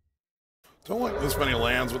 Don't like this many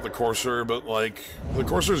lands with the Courser, but, like, the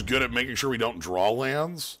Courser's good at making sure we don't draw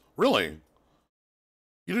lands. Really?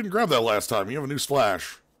 You didn't grab that last time. You have a new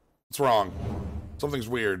splash. What's wrong? Something's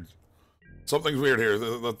weird. Something's weird here.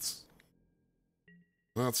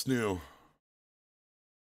 That's new.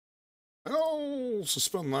 I'll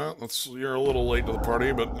suspend that. You're a little late to the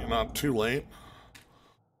party, but you're not too late.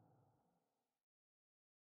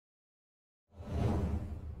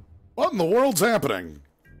 What in the world's happening?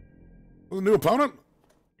 A new opponent?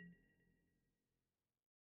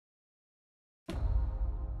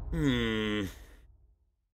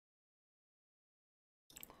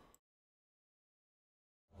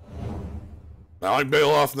 Now I bail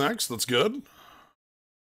off next. That's good.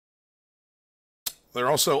 They're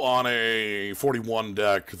also on a 41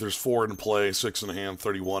 deck. There's 4 in play, 6 in hand,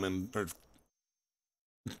 31 in...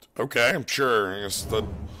 Okay, I'm sure. I guess that...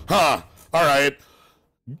 Huh! Alright.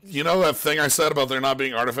 You know that thing I said about there not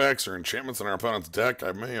being artifacts or enchantments in our opponent's deck?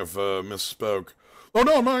 I may have misspoke. Oh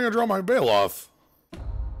no, I'm not gonna draw my Bailoff.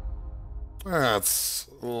 That's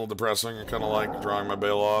a little depressing. I kind of like drawing my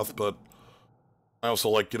Bailoff, but I also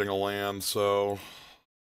like getting a land, so...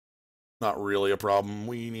 Not really a problem.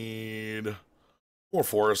 We need... More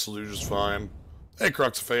Forest, will do just fine. Hey,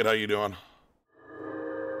 Crux of Fate, how you doing?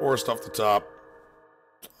 Forest off the top.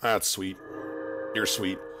 That's sweet. You're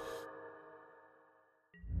sweet.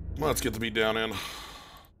 Let's get the beat down in. I'm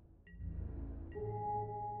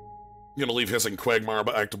gonna leave Hissing Quagmire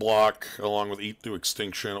back to block, along with Eat to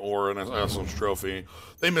Extinction or an Essence Trophy.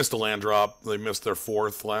 They missed a land drop. They missed their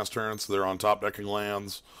 4th last turn, so they're on top decking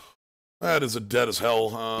lands. That is a dead as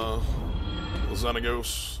hell.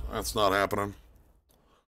 Xenagos, that's not happening.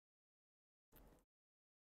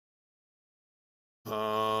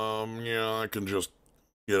 Yeah, I can just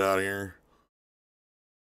get out of here.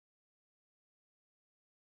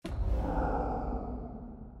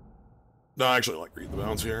 No, I actually like read the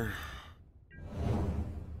bounce here.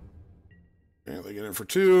 Yeah, they get in for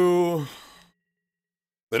 2.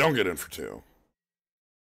 They don't get in for 2.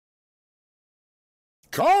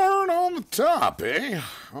 Karn on the top, eh?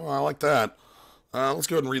 Oh, I like that. Let's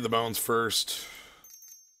go ahead and read the bones first.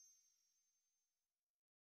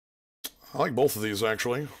 I like both of these,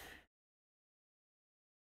 actually.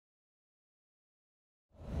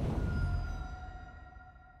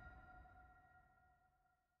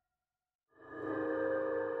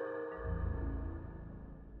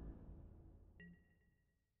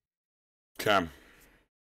 Okay.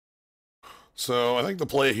 So, I think the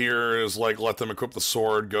play here is, like, let them equip the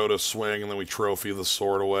sword, go to swing, and then we trophy the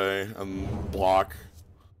sword away and block.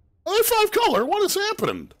 Oh, they're 5 color! What has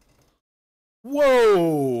happened?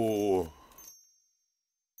 Whoa!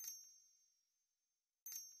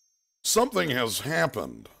 Something has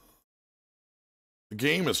happened. The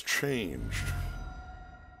game has changed.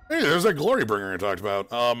 Hey, there's that Glory Bringer I talked about.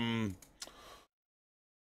 I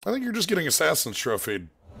think you're just getting Assassin's Trophied.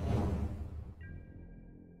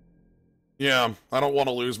 Yeah, I don't want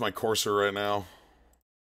to lose my Courser right now.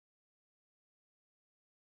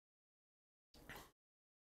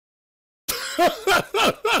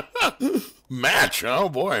 Match, oh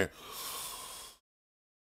boy.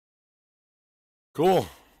 Cool.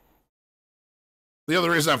 The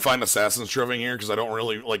other reason I'm finding Assassin's Trophy here, because I don't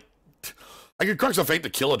really, like... I could Crux of Fate to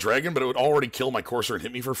kill a dragon, but it would already kill my Courser and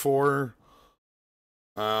hit me for 4.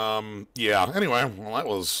 Yeah, anyway, well, that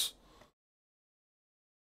was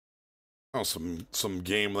some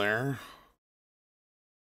game there.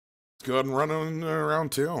 Let's go ahead and run in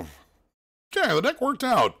round 2. Okay, the deck worked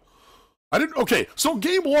out. Okay, so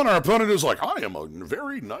game 1, our opponent is like, I am a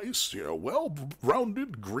very nice,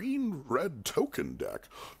 well-rounded green-red token deck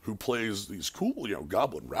who plays these cool,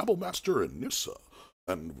 Goblin Rabblemaster and Nissa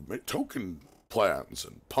and token plans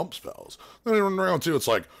and pump spells. Then in round 2, it's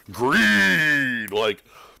like, greed! Like,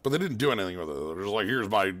 but they didn't do anything with it. They're just like, here's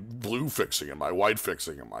my blue fixing and my white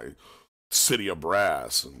fixing and my City of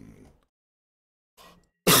Brass and...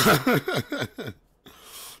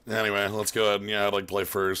 Anyway, let's go ahead and, I'd like to play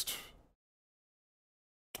first.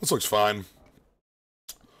 This looks fine.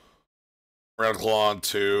 Red Claw on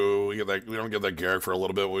 2. We don't get that Garrick for a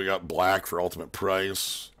little bit. We got black for ultimate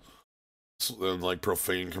price. Then like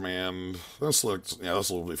Profane Command. This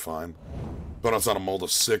will be fine. Opponent's on a mold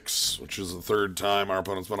of 6, which is the 3rd time our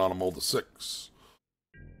opponent's been on a mold of 6.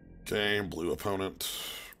 Okay, blue opponent.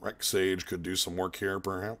 Rex Sage could do some work here,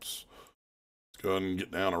 perhaps. Let's go ahead and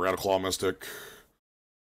get down a Radical Mystic.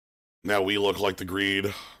 Now we look like the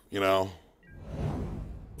greed, Like,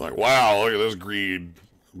 wow, look at this greed.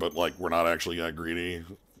 But, like, we're not actually that greedy.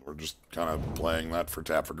 We're just kind of playing that for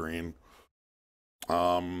tap for green.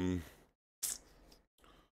 Oh,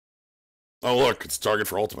 look, it's target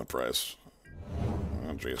for ultimate price.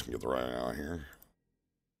 Jace can get the right out here.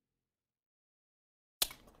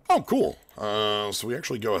 Oh, cool. So we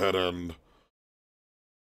actually go ahead and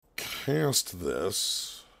cast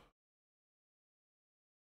this.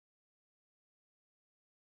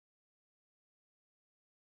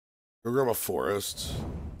 Go grab a forest,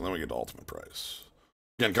 and then we get to ultimate price.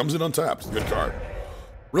 Again, comes in untapped. Good card.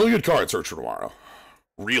 Really good card, Search for Tomorrow.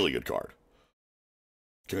 Really good card.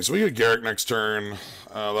 Okay, so we get Garrick next turn.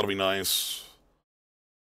 That'll be nice.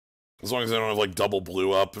 As long as they don't have, like, double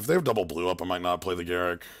blue up. If they have double blue up, I might not play the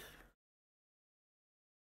Garrick.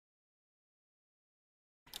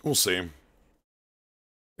 We'll see. I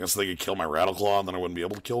guess they could kill my Rattleclaw, and then I wouldn't be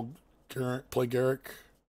able to play Garrick.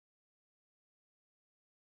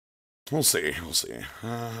 We'll see. We'll see.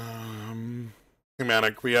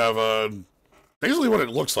 Manic, we have basically what it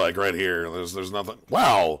looks like right here. There's nothing.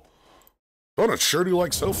 Wow. Opponents sure do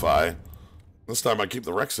like SoFi. This time I keep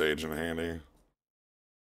the Rex Sage in handy.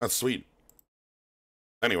 That's sweet.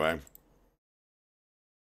 Anyway.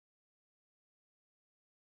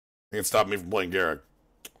 They can stop me from playing Garrick.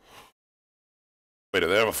 Wait, do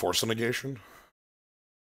they have a Force Negation?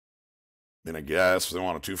 I mean, I guess if they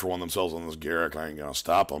want a 2-for-1 themselves on this Garrick, I ain't gonna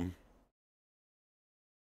stop them.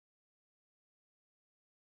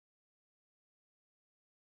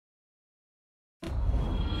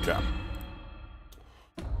 Okay.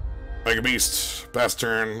 Mega Beast. Pass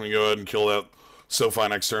turn. We go ahead and kill that SoFi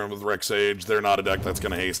next turn with Rex Sage. They're not a deck that's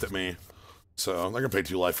going to haste at me. So, they're going to pay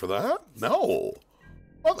 2 life for that? No.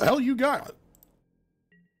 What the hell you got?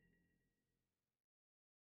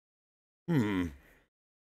 I'm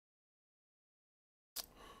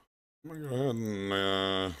going to go ahead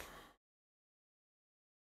and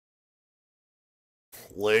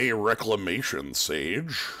play Reclamation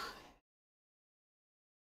Sage.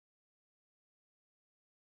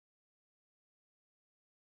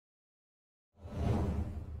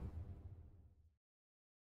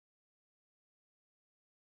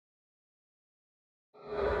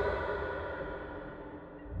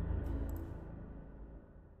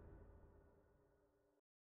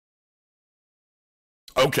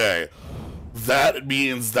 Okay, that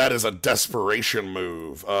means that is a desperation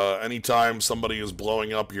move. Anytime somebody is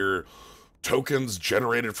blowing up your tokens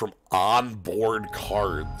generated from on-board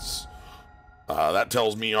cards, that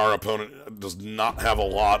tells me our opponent does not have a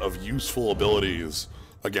lot of useful abilities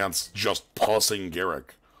against just pussing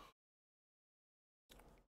Garrick.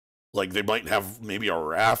 Like, they might have maybe a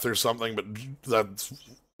Wrath or something, but that's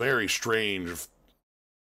very strange.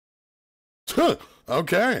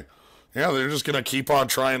 Okay. Yeah, they're just gonna keep on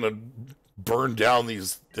trying to burn down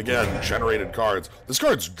these, again, generated cards. This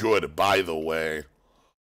card's good, by the way.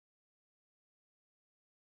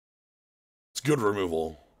 It's good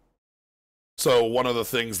removal. So one of the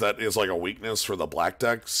things that is like a weakness for the black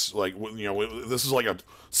decks, like, you know, this is like a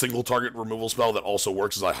single target removal spell that also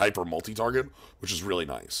works as a hyper multi-target, which is really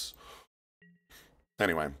nice.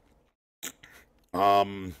 Anyway.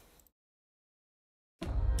 Yeah,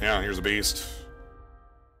 here's a beast.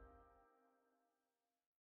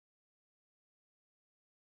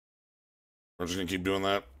 We're just gonna keep doing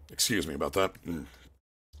that. Excuse me about that.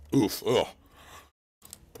 Oof. Ugh.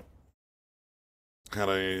 Had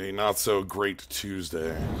a not so great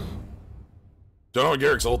Tuesday. Don't know what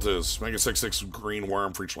Garrick's ult is. Make a 6/6 green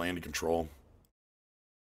worm for each land you control.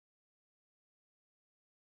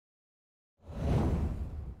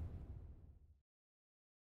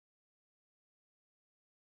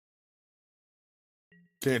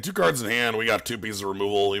 Okay, 2 cards in hand. We got 2 pieces of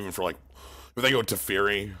removal, even for like, if they go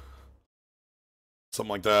Teferi.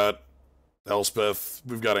 Something like that. Elspeth,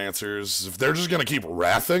 we've got answers. If they're just gonna keep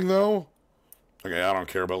wrathing, though... Okay, I don't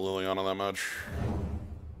care about Liliana that much.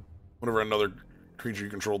 Whenever another creature you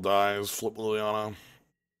control dies, flip Liliana.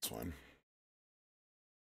 It's fine.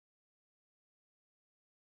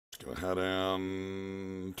 Let's go ahead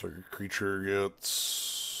and... target creature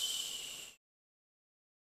gets...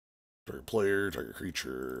 target player, target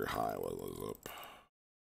creature. Hi, what is up?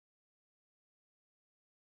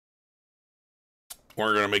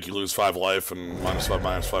 We're going to make you lose 5 life and -5,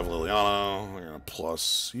 -5 Liliana. We're going to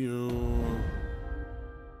plus you.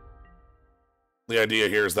 The idea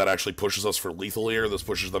here is that actually pushes us for lethal here. This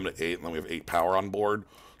pushes them to 8, and then we have 8 power on board.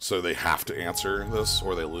 So they have to answer this,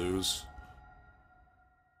 or they lose.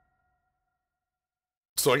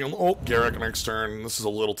 So I can ult Garrick next turn. This is a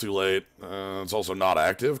little too late. It's also not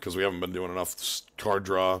active, because we haven't been doing enough card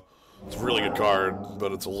draw. It's a really good card,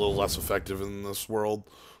 but it's a little less effective in this world.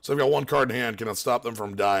 So I've got 1 card in hand. Can it stop them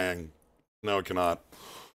from dying? No, it cannot.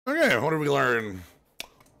 Okay, what did we learn?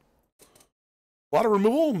 A lot of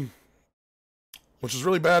removal, which is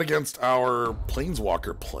really bad against our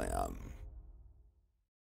Planeswalker plan.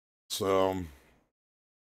 So,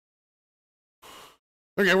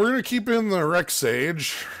 okay, we're gonna keep in the Rex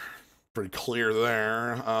Sage. Pretty clear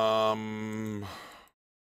there.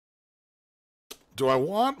 Do I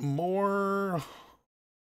want more?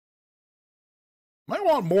 Might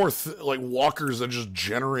want more like walkers that just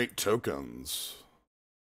generate tokens.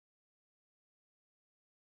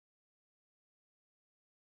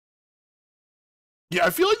 Yeah, I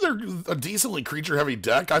feel like they're a decently creature-heavy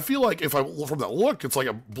deck. I feel like if I from that look, it's like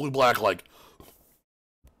a blue-black like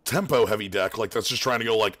tempo-heavy deck. Like that's just trying to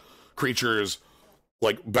go like creatures,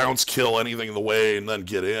 like bounce, kill anything in the way, and then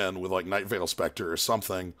get in with like Night Veil Spectre or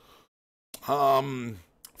something.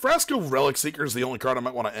 Frasco Relic Seeker is the only card I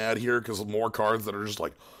might want to add here because more cards that are just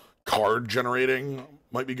like card generating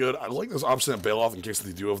might be good. I like this Obstinate Bailoff in case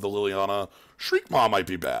they do have the Liliana. Shriekmaw might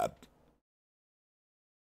be bad.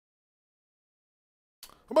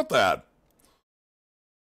 How about that?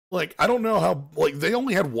 Like, I don't know how, like, they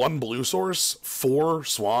only had one blue source, 4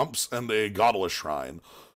 swamps, and a Godless Shrine.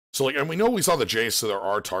 So, like, and we know we saw the Jace, so there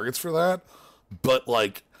are targets for that. But,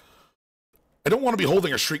 like, I don't want to be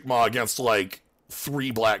holding a Shriekmaw against, like,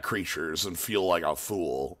 3 black creatures and feel like a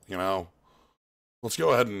fool, you know? Let's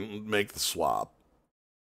go ahead and make the swap.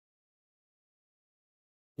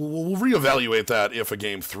 We'll reevaluate that if a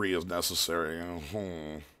game 3 is necessary.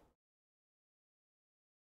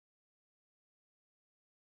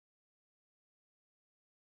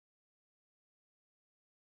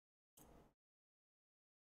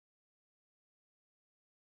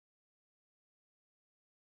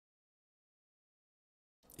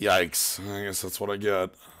 Yikes. I guess that's what I get.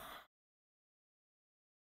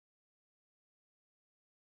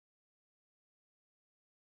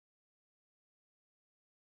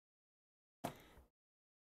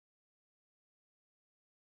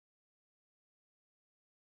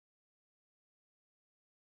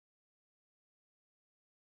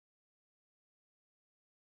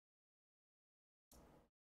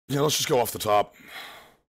 Yeah, let's just go off the top.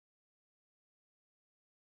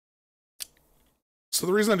 So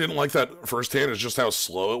the reason I didn't like that first hand is just how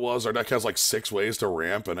slow it was. Our deck has like 6 ways to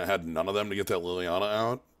ramp, and it had none of them to get that Liliana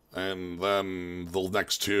out. And then the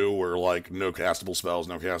next 2 were like no castable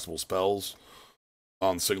spells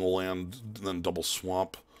on single land, then double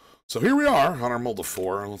swamp. So here we are on our mold of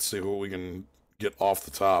 4. Let's see what we can get off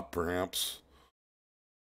the top, perhaps.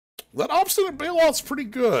 That Obstinate Bailout's pretty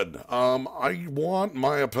good. I want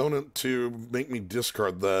my opponent to make me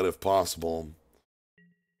discard that if possible.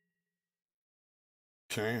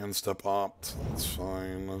 Okay, end step opt. That's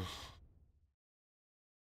fine.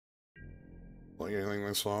 Like anything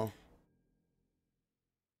they saw?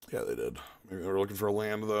 Yeah, they did. Maybe they were looking for a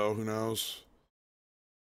land, though. Who knows?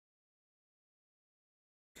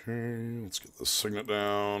 Okay, let's get the signet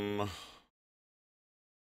down.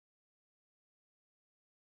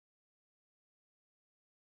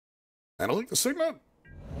 And I like the signet?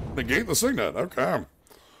 Negate the signet. Okay.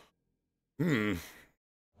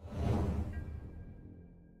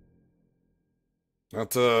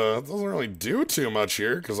 That doesn't really do too much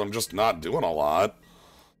here, because I'm just not doing a lot.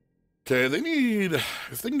 Okay, they need...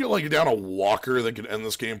 If they can get, like, down a walker, they can end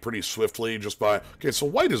this game pretty swiftly just by... Okay, so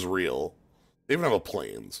white is real. They even have a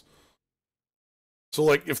plains. So,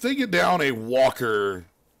 like, if they get down a walker...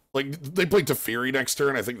 Like, they play Teferi next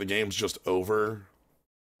turn, I think the game's just over.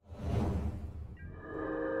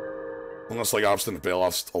 Unless, like, Obstinate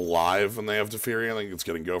Bailoff's alive and they have Teferi. I think it's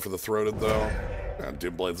getting go for the Throated, though. Yeah,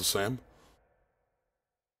 Doomblade the same.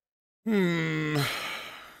 Is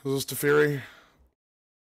this Teferi?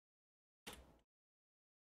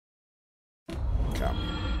 Okay.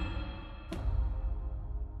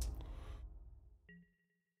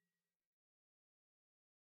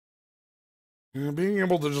 Yeah, being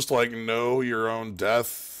able to just, like, know your own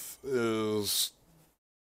death is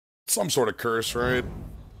some sort of curse, right?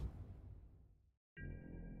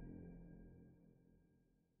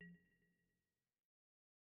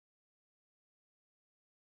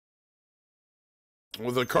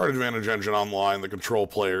 With the card advantage engine online, the control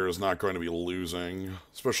player is not going to be losing,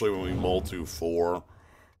 especially when we mull to 4.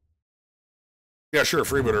 Yeah, sure,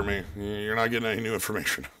 freebooter me. You're not getting any new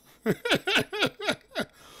information.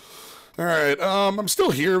 Alright, I'm still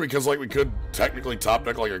here because, like, we could technically top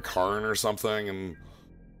deck, like, a Karn or something, and,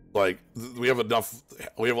 like, we have enough...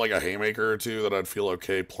 We have, like, a Haymaker or 2 that I'd feel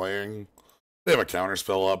okay playing. They have a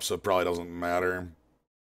counterspell up, so it probably doesn't matter.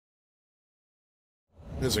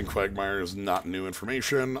 Hissing Quagmire is not new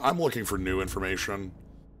information. I'm looking for new information.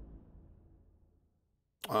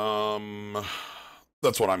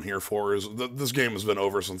 That's what I'm here for, is this game has been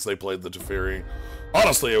over since they played the Teferi.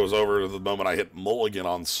 Honestly, it was over the moment I hit Mulligan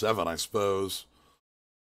on 7, I suppose.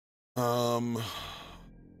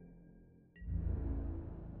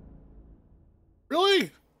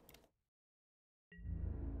 Really?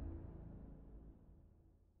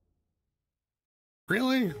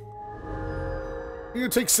 Really? You're gonna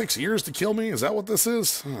take 6 years to kill me? Is that what this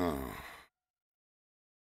is? Oh.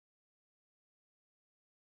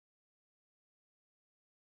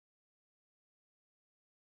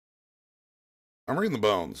 I'm reading the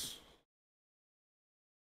bones.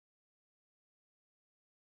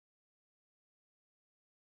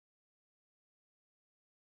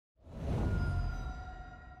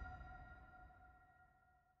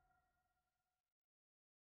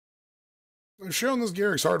 They're showing this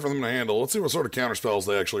Garrick's hard for them to handle. Let's see what sort of counterspells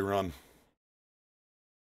they actually run.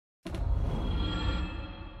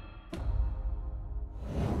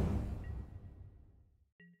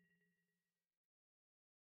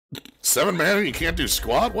 Seven mana, you can't do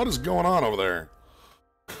squat? What is going on over there?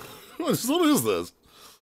 What is this?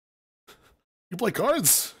 You play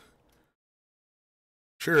cards?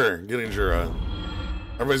 Sure, Gideon Jura.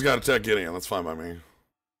 Everybody's got to attack Gideon, that's fine by me.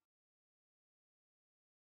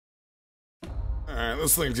 Alright,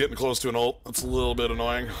 this thing's getting close to an ult. That's a little bit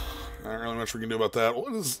annoying. Not really much we can do about that.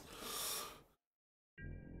 What is...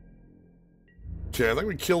 Okay, I think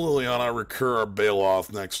we kill Liliana, recur our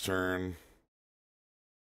Baloth next turn.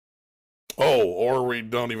 Oh, or we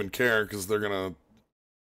don't even care, because they're gonna...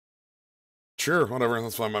 Sure, whatever,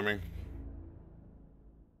 that's fine by me.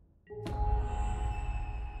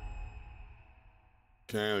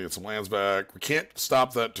 Okay, get some lands back. We can't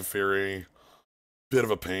stop that Teferi. Bit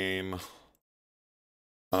of a pain.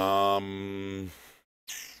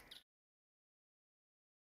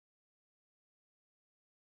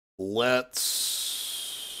 Let's...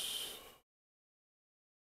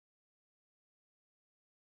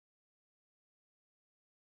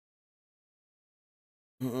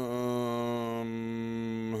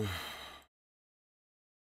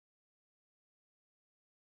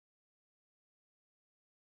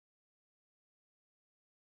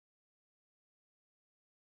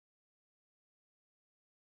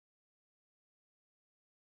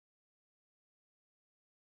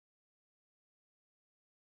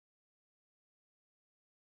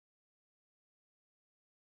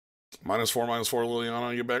 -4, -4,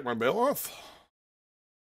 Liliana, you back my Baloth?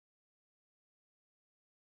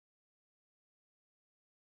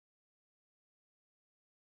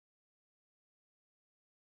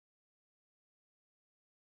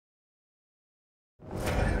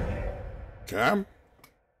 Okay.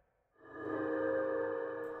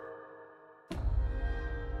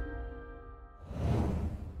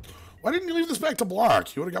 Why didn't you leave this back to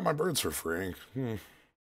block? You would have got my birds for free.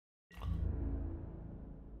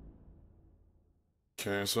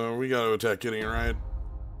 Okay, so we gotta attack Gideon, right?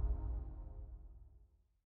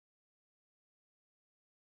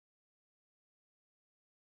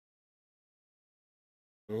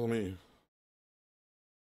 Let me...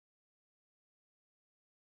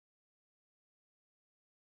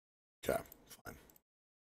 Okay, fine.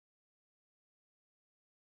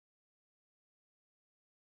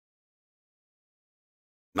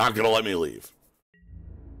 Not gonna let me leave.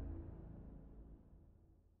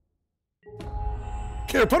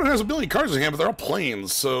 Okay, our opponent has a billion cards in hand, but they're all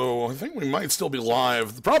planes, so I think we might still be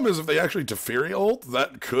live. The problem is if they actually Teferi ult,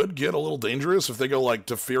 that could get a little dangerous. If they go like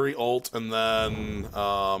Teferi ult and then,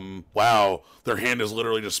 wow, their hand is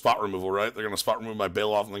literally just spot removal, right? They're gonna spot remove my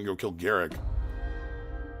Baloth and then go kill Garrick.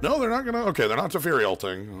 No, they're not gonna, okay, they're not Teferi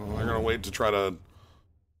ulting. They're gonna wait to try to,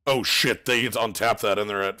 oh shit, they untap that and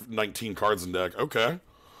they're at 19 cards in deck. Okay,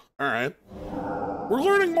 alright. We're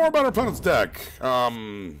learning more about our opponent's deck.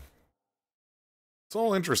 It's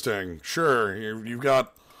all interesting. Sure, you've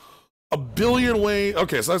got a billion ways.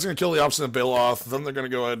 Okay, so that's going to kill the Obstinate Baloth. Then they're going to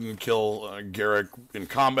go ahead and kill Garrick in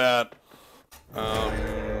combat.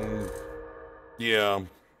 Yeah.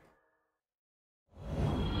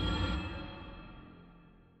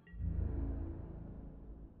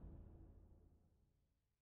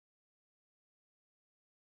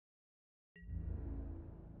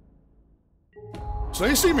 So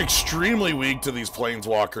they seem extremely weak to these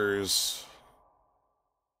Planeswalkers.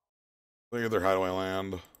 Look at their hideaway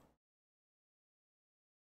land.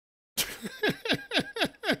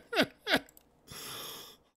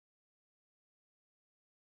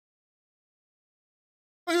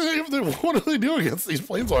 What do they do against these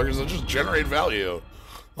Planeswalkers that just generate value?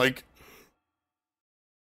 Like,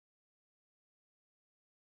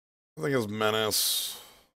 I think it's Menace.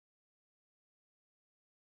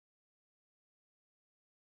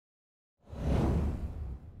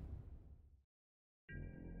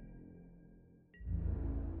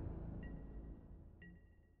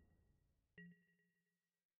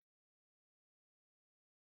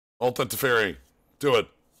 Ult that Teferi. Do it.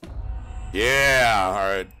 Yeah,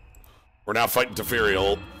 alright. We're now fighting Teferi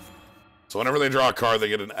ult. So whenever they draw a card, they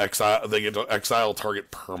get an exile. They get to exile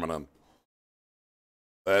target permanent.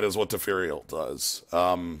 That is what Teferi ult does.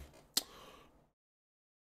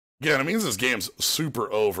 Yeah, it means this game's super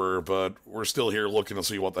over, but we're still here looking to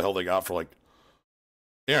see what the hell they got for, like...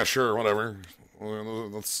 Yeah, sure, whatever.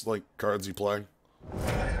 That's, like, cards you play.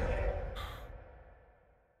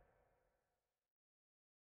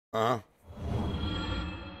 Uh-huh.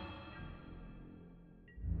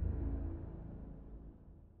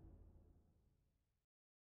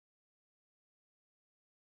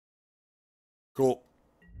 Cool.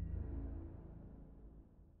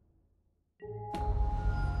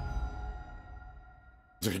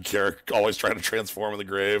 Garrick always trying to transform in the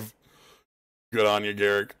grave. Good on you,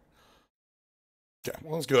 Garrick. Okay,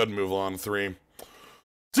 well, let's go ahead and move on to 3.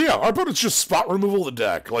 So yeah, our opponent's just spot removal of the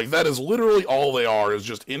deck. Like, that is literally all they are, is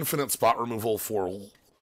just infinite spot removal for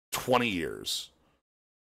 20 years.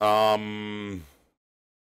 Yeah.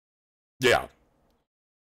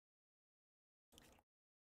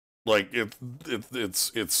 Like,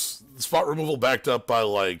 it's spot removal backed up by,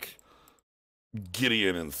 like,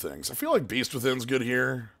 Gideon and things. I feel like Beast Within's good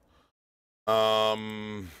here.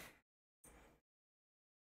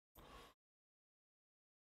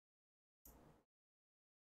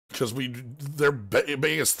 Because their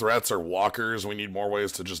biggest threats are walkers. We need more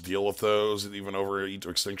ways to just deal with those, even over Eat to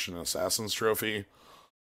Extinction and Assassin's Trophy.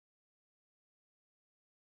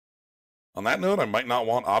 On that note, I might not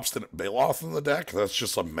want Obstinate Baloth in the deck. That's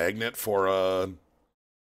just a magnet for a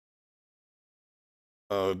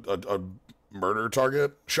murder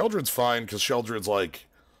target. Sheldred's fine, because Sheldred's like...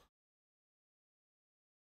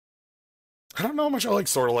 I don't know how much I like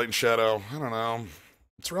Sword of Light and Shadow. I don't know.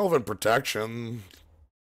 It's relevant protection.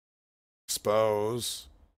 Expose.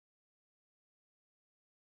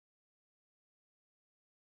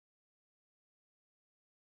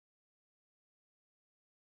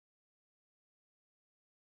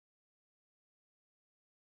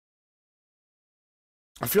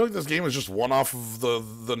 I feel like this game is just one off of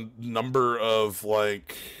the number of,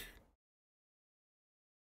 like...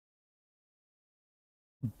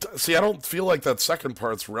 See, I don't feel like that second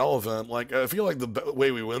part's relevant. Like, I feel like the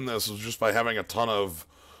way we win this is just by having a ton of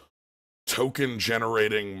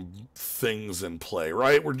token-generating things in play,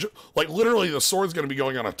 right? We're like, literally, the sword's going to be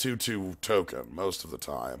going on a 2/2 token most of the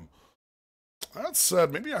time. That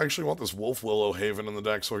said, maybe I actually want this Wolf Willow Haven in the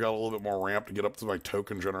deck so I got a little bit more ramp to get up to my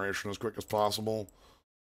token generation as quick as possible.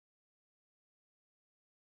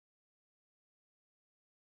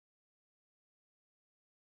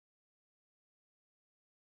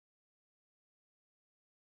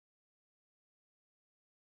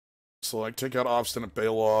 So, like, take out Obstinate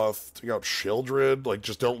Baloth, take out Sheldred. Like,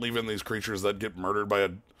 just don't leave in these creatures that get murdered by a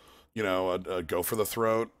go for the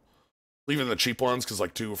throat. Leave in the cheap ones, because,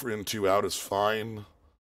 like, 2 in, 2 out is fine. I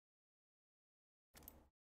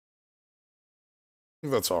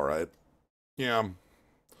think that's alright. Yeah.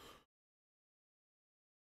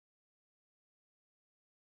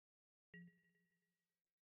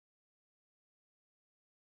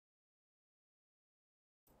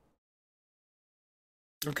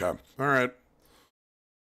 Okay, alright.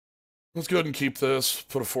 Let's go ahead and keep this.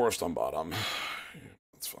 Put a forest on bottom.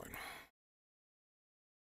 That's fine.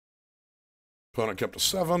 Opponent kept a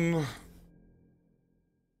 7.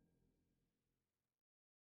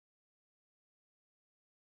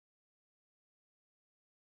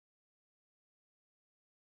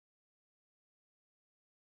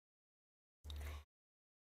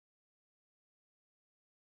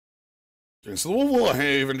 Okay, so the Wolf Willow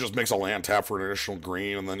Haven just makes a land tap for an additional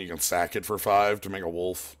green, and then you can sack it for 5 to make a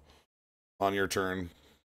wolf on your turn.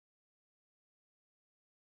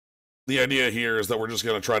 The idea here is that we're just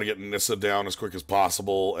going to try to get Nissa down as quick as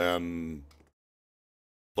possible, and,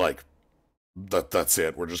 like, that's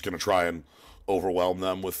it. We're just going to try and overwhelm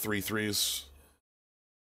them with 3/3s.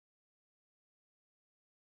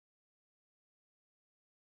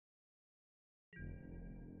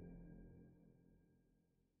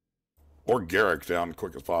 Or Garrick down as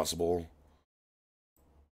quick as possible.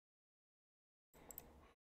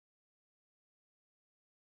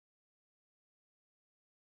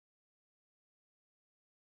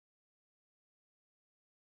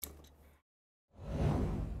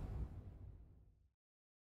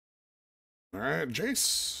 Alright,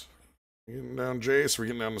 Jace. We're getting down Jace, we're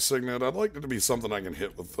getting down to Signet. I'd like it to be something I can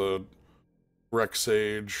hit with the Rex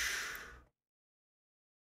Sage.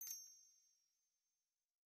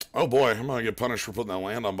 Oh boy, I'm gonna get punished for putting that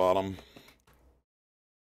land on bottom.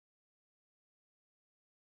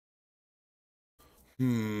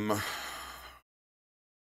 Hmm.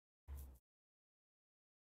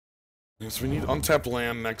 So we need untapped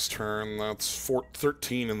land next turn. That's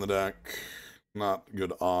 13 in the deck. Not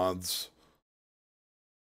good odds.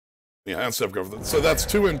 Yeah, and stuff go for that. So that's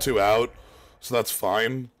 2 in, 2 out. So that's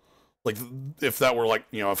fine. Like, if that were like,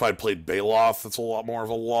 if I'd played Baloth, that's a lot more of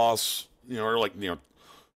a loss. Or like,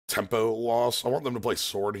 tempo loss. I want them to play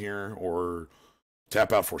Sword here, or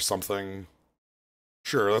tap out for something.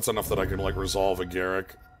 Sure, that's enough that I can, like, resolve a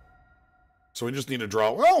Garruk. So we just need to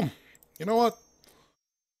draw. Well, you know what?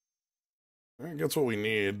 I think that's what we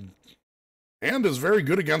need. And is very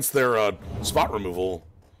good against their spot removal.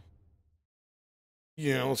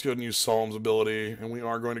 Yeah, let's go ahead and use Solemn's ability. And we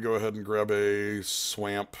are going to go ahead and grab a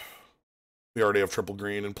Swamp. We already have triple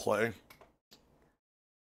green in play.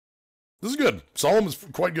 This is good. Solemn is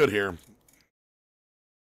quite good here.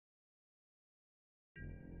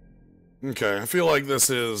 Okay, I feel like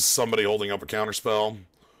this is somebody holding up a counterspell.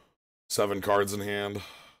 7 cards in hand.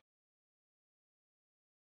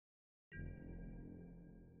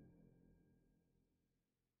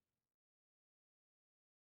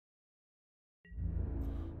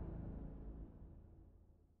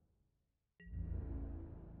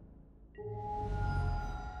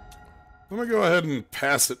 I'm gonna go ahead and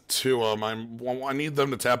pass it to them. I need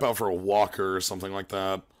them to tap out for a walker or something like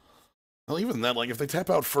that. Well, even then, like, if they tap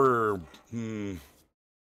out for...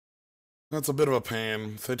 that's a bit of a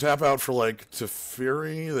pain. If they tap out for, like,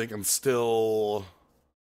 Teferi, they can still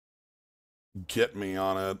get me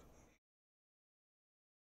on it.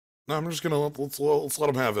 No, I'm just gonna... Let's let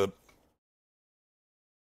them have it.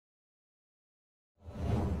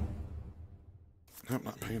 I'm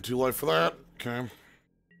not paying 2 life for that. Okay.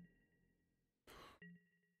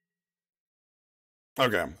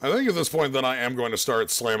 Okay, I think at this point then I am going to start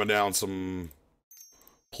slamming down some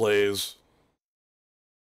plays.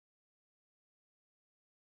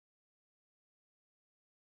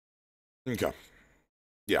 Okay.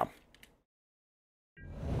 Yeah.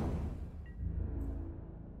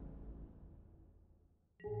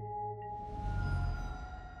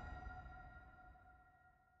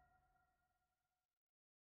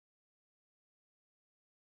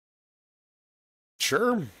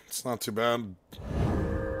 Sure, it's not too bad.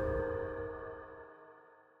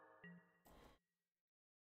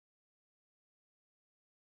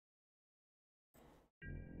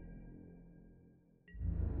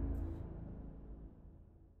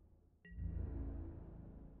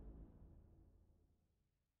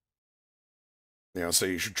 Yeah, so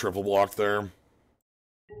you should triple block there.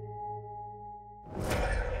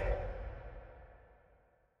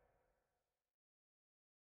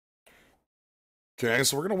 Okay,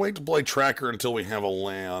 so we're gonna wait to play Tracker until we have a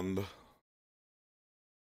land.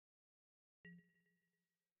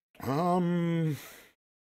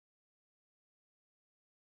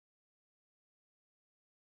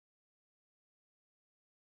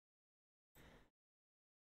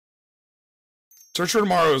 Search for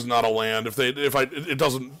Tomorrow is not a land. It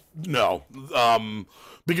doesn't, no.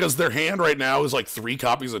 Because their hand right now is like 3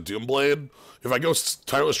 copies of Doomblade. If I go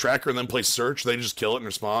Tireless Tracker and then play Search, they just kill it in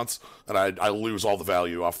response, and I lose all the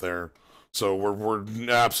value off there. So we're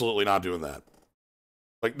absolutely not doing that.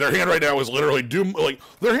 Like, their hand right now is literally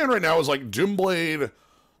their hand right now is like Doomblade,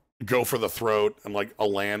 go for the throat, and like a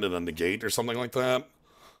land and a negate or something like that.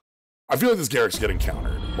 I feel like this Garrick's getting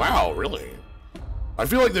countered. Wow, really? I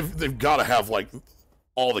feel like they've got to have, like,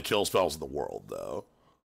 all the kill spells in the world, though.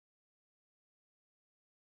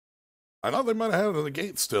 I thought they might have had the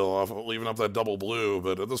gate still off, leaving up that double blue,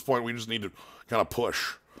 but at this point we just need to kind of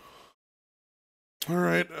push.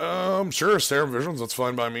 Alright, sure, Serum Visions, that's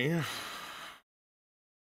fine by me.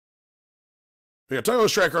 Yeah,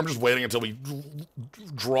 Tireless Tracker, I'm just waiting until we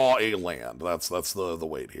draw a land. That's the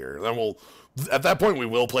wait here. Then at that point, we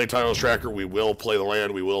will play Tireless Tracker, we will play the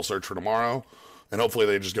land, we will search for Tomorrow. And hopefully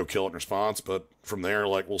they just go kill it in response, but from there,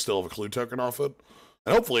 like, we'll still have a clue token off it.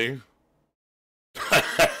 And hopefully...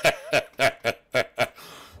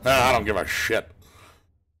 I don't give a shit.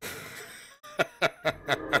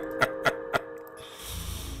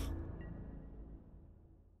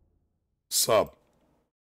 Sup.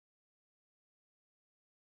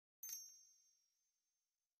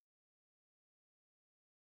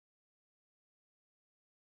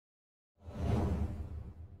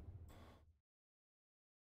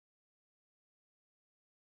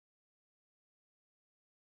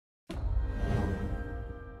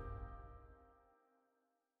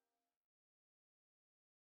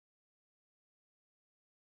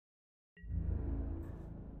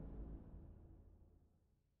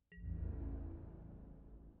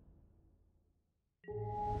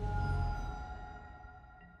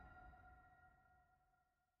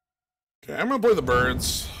 Okay, I'm gonna play the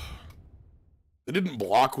birds. They didn't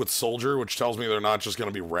block with Soldier, which tells me they're not just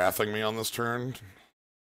going to be wrathing me on this turn.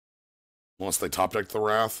 Unless they top deck the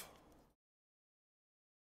Wrath.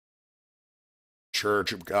 Sure,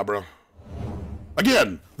 Chupacabra.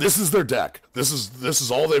 Again, this is their deck. This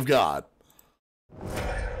is all they've got.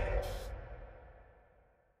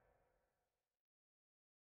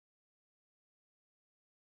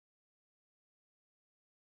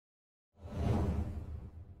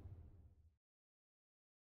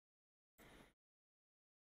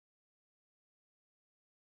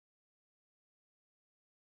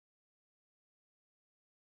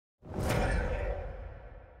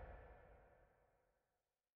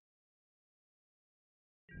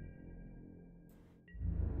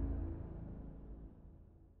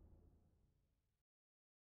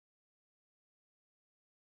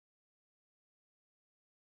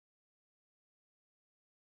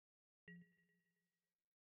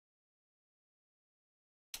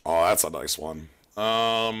 Oh, that's a nice one.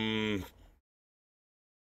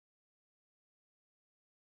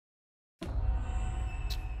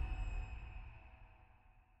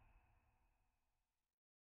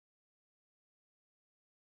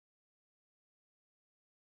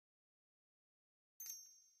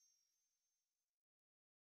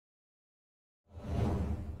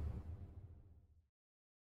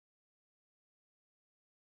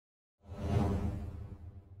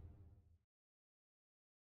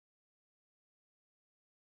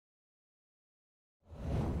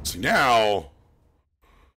 See, now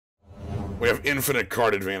we have infinite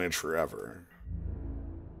card advantage forever.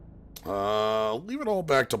 Leave it all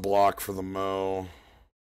back to block for the Mo.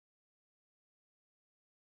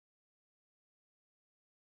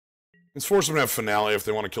 Let's force them to have Finale if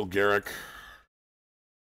they want to kill Garrick.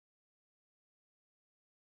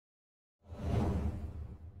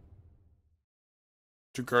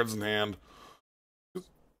 Two cards in hand.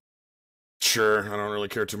 Sure, I don't really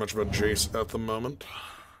care too much about Jace at the moment.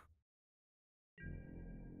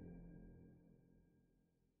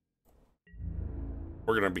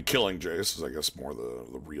 We're gonna be killing Jace, is I guess more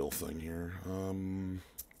the real thing here.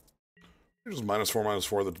 Just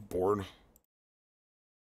 -4/-4 the board.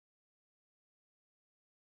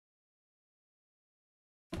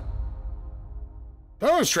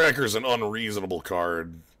 Balance Tracker is an unreasonable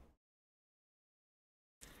card.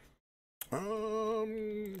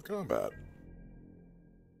 Combat.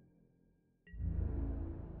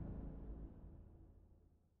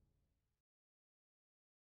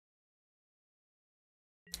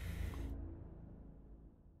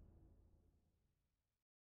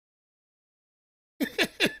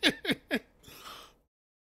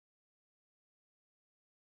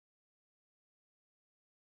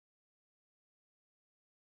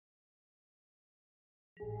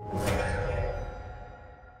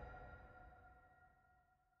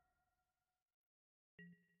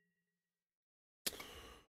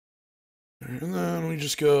 And then we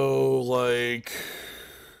just go like...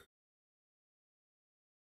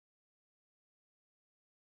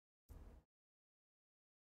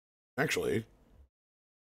 Actually...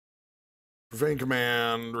 Profane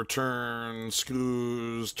Command, return,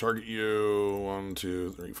 Scoos, target you, 1,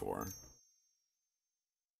 2, 3, 4.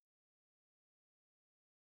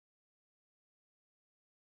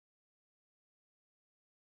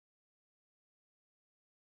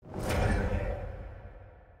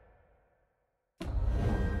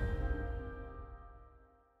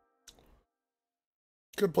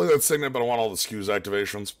 Could play that Signet, but I want all the Scoos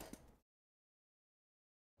activations.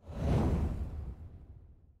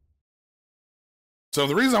 So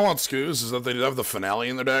the reason I want Scoos is that they have the Finale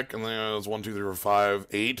in their deck, and then it's 1, 2, 3, 4, 5,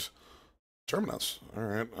 8. Terminus.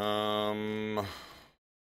 Alright,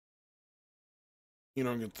 you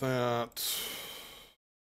don't get that.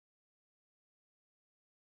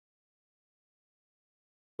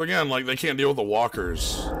 But again, like, they can't deal with the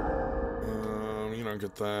walkers. You don't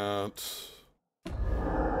get that.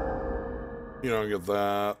 You don't get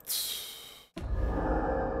that.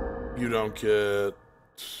 You don't get...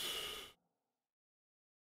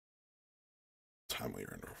 Timely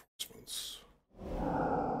reinforcements.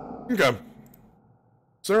 Okay.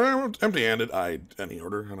 So empty-handed. Any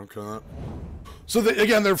order. I don't care. So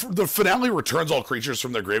again, the Finale returns all creatures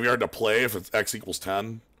from their graveyard to play if it's X equals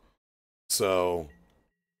 10. So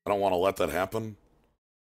I don't want to let that happen.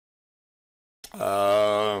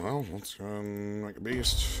 Well, let's go and make a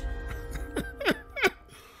beast.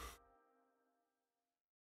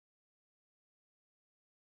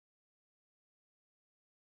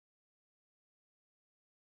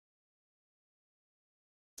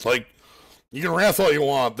 It's like, you can wrath all you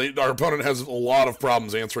want. Our opponent has a lot of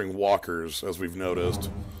problems answering walkers, as we've noticed.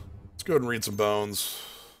 Let's go ahead and read some bones.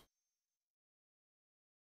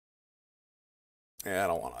 Yeah, I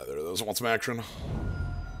don't want either of those. I want some action.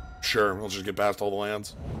 Sure, let's just get past all the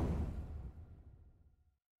lands.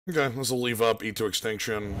 Okay, this will leave up E to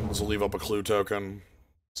Extinction. This will leave up a Clue token.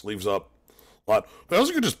 This leaves up a lot. I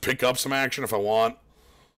also could just pick up some action if I want.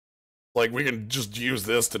 Like, we can just use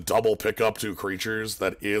this to double pick up 2 creatures.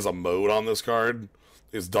 That is a mode on this card.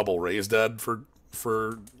 Is double Raise Dead for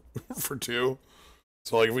 2.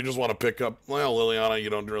 So, like, if we just want to pick up, well, Liliana, you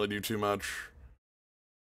don't really do too much.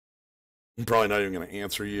 I'm probably not even going to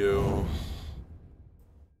answer you.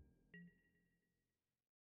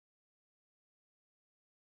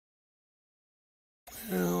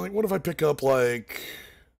 Yeah, like, what if I pick up, like...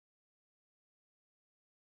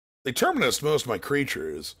 They Terminus most of my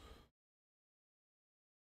creatures.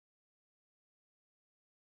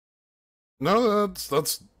 No,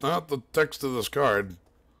 that's not the text of this card.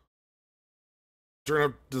 Turn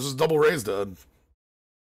up, this is double Raise Dead.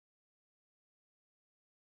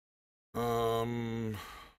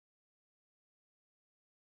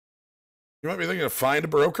 You might be thinking of Find a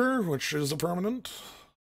Broker, which is a permanent.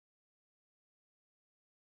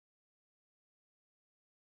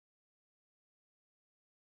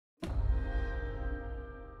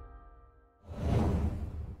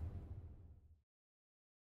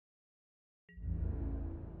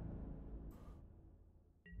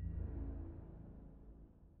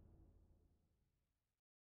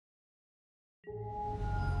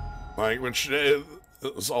 Like, which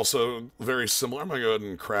is also very similar. I'm gonna go ahead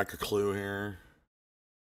and crack a clue here.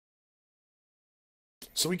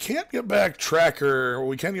 So we can't get back Tracker.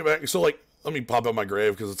 We can get back. So, like, let me pop up my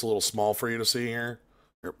grave because it's a little small for you to see here.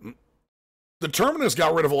 The Terminus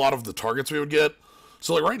got rid of a lot of the targets we would get.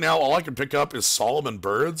 So, like, right now, all I can pick up is Solomon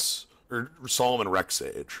Birds or Solomon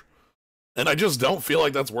Rexage. And I just don't feel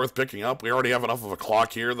like that's worth picking up. We already have enough of a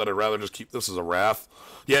clock here that I'd rather just keep this as a Wrath.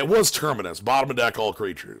 Yeah, it was Terminus. Bottom of deck, all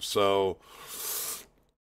creatures. So,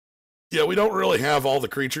 yeah, we don't really have all the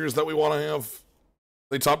creatures that we want to have.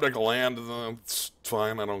 They top deck a land, and it's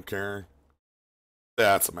fine. I don't care.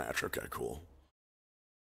 That's a match. Okay, cool.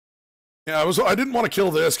 Yeah, I didn't want to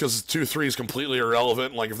kill this because 2/3 is completely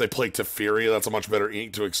irrelevant. Like, if they play Teferi, that's a much better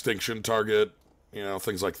ink to extinction target. You know,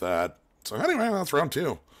 things like that. So anyway, that's round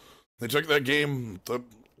 2. They took that game, the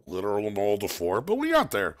literal 0-4, but we got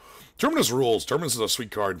there. Terminus rules. Terminus is a sweet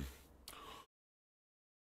card.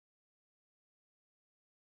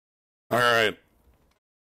 Alright.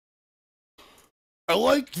 I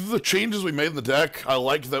like the changes we made in the deck. I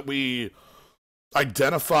like that we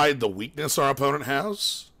identified the weakness our opponent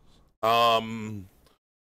has. You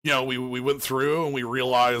know, we went through and we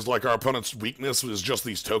realized, like, our opponent's weakness was just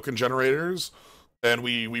these token generators. And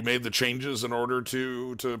we made the changes in order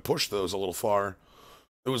to push those a little far.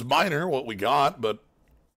 It was minor what we got, but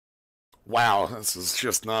wow, this is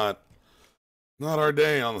just not our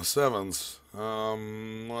day on the 7s.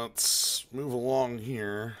 Let's move along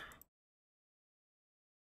here.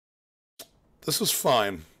 This is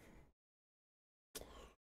fine.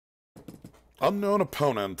 Unknown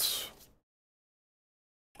opponent.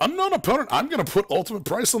 Unknown opponent. I'm gonna put ultimate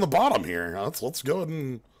price on the bottom here. Let's go ahead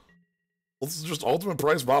and let's just ultimate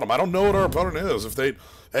price bottom. I don't know what our opponent is. If they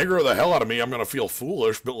aggro the hell out of me, I'm going to feel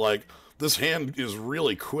foolish, but, like, this hand is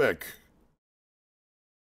really quick.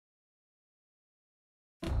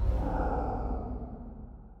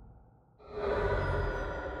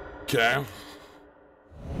 Okay.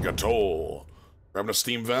 Gatol. Grabbing a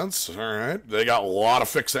Steam Vents. Alright. They got a lot of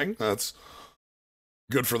fixing. That's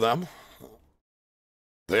good for them.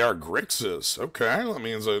 They are Grixis. Okay. That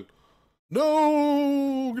means that...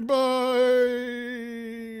 No! Goodbye!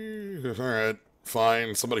 Alright,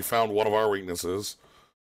 fine. Somebody found one of our weaknesses.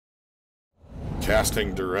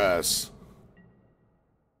 Casting Duress.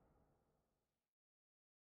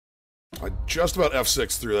 I just about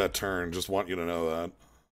F6 through that turn. Just want you to know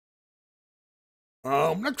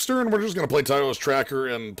that. Next turn, we're just going to play Tireless Tracker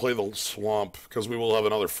and play the Swamp, because we will have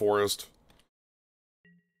another Forest.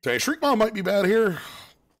 Okay, Shriekmaw might be bad here.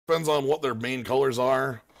 Depends on what their main colors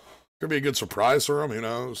are. Could be a good surprise for him, who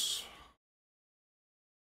knows?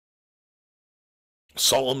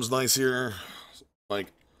 Solemn's nice here. Like,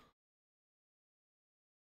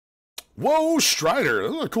 Woe Strider.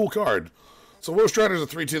 This is a cool card. So Woe Strider's a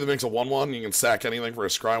 3/2 that makes a 1/1. You can sack anything for a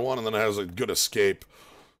scry 1, and then it has a good escape.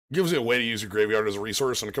 Gives you a way to use your graveyard as a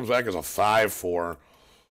resource, and it comes back as a 5/4.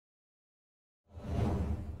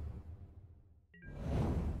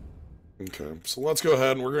 Okay, so let's go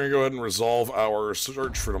ahead, and we're going to go ahead and resolve our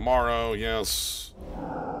search for tomorrow. Yes.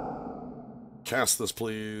 Cast this,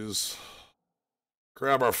 please.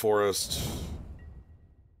 Grab our Forest.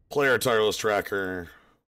 Play our Tireless Tracker.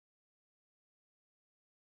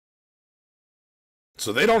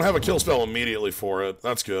 So they don't have a kill spell immediately for it.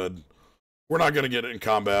 That's good. We're not going to get it in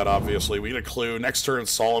combat, obviously. We get a clue. Next turn,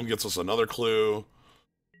 Solemn gets us another clue.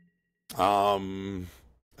 And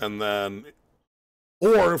then...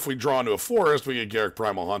 Or if we draw into a forest, we get Garruk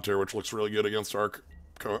Primal Hunter, which looks really good against our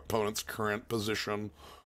opponent's current position.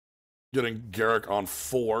 Getting Garruk on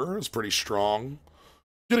 4 is pretty strong.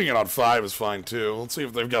 Getting it on 5 is fine, too. Let's see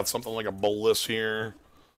if they've got something like a Bolus here.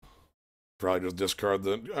 Probably just discard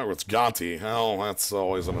the... Oh, it's Gonti. Hell, that's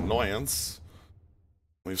always an annoyance.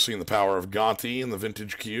 We've seen the power of Gonti in the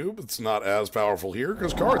Vintage Cube. It's not as powerful here,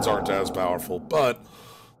 because cards aren't as powerful, but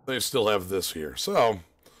they still have this here. So,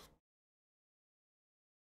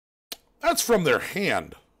 that's from their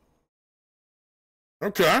hand.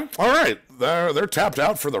 Okay, alright. They're tapped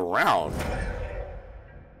out for the round.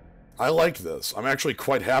 I like this. I'm actually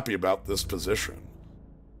quite happy about this position.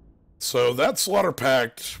 So that Slaughter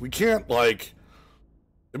Pact, we can't, like...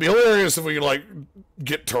 It'd be hilarious if we could, like,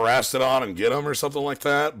 get Terrastodon and get him or something like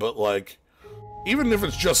that, but, like, even if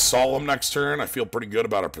it's just Solemn next turn, I feel pretty good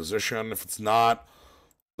about our position. If it's not,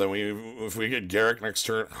 then if we get Garruk next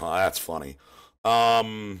turn... Oh, that's funny.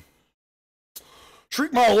 Shriekmaw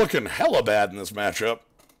looking hella bad in this matchup.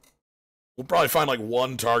 We'll probably find, like,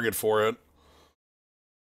 one target for it.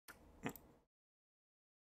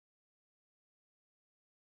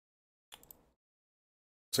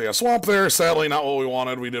 So yeah, Swamp there, sadly not what we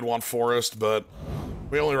wanted. We did want Forest, but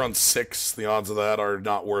we only run 6. The odds of that are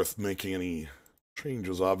not worth making any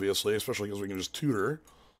changes, obviously, especially because we can just tutor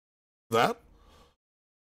that.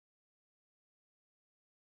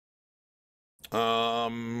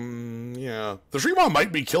 Yeah. The Shriekmaw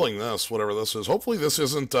might be killing this, whatever this is. Hopefully this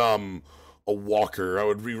isn't, a Walker. I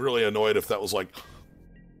would be really annoyed if that was, like,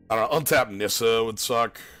 I don't know, untapped Nissa would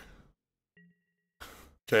suck.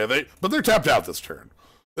 Okay, but they're tapped out this turn.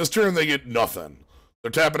 This turn, they get nothing. They're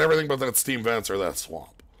tapping everything but that Steam Vents or that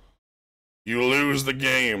Swamp. You lose the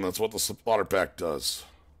game. That's what the Slaughter Pact does.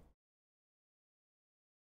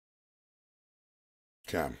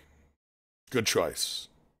 Okay. Good choice.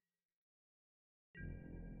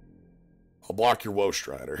 I'll block your Woe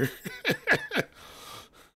Strider.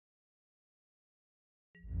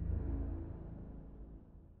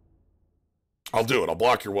 I'll do it. I'll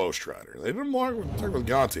block your Woe Strider. They didn't block with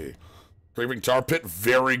Gonti. Craving Tar Pit,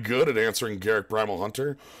 very good at answering Garruk Primal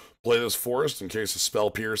Hunter. Play this Forest in case a Spell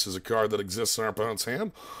Pierce is a card that exists in our opponent's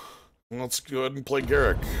hand. Let's go ahead and play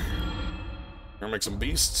Garruk. We're gonna make some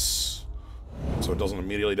beasts, so it doesn't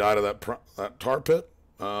immediately die to that Tar Pit.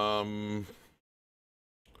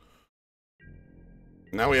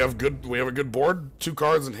 Now we have a good board. 2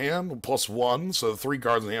 cards in hand, +1, so 3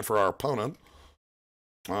 cards in hand for our opponent.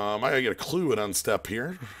 I gotta get a clue at unstep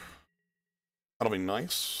here. That'll be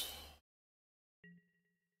nice.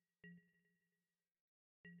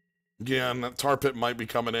 Again, that Tar Pit might be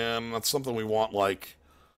coming in. That's something we want, like...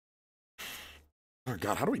 Oh,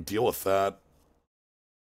 God, how do we deal with that?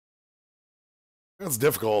 That's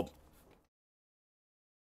difficult.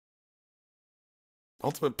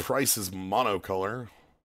 Ultimate Price is monocolor.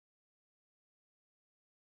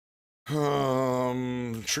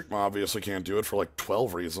 Shriekmaw obviously can't do it for, like,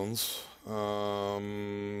 12 reasons.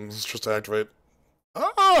 Let's just activate...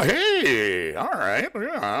 Oh, hey! Alright,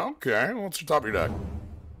 yeah, okay. What's your top of your deck?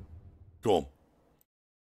 Cool.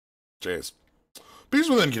 Jays. Beast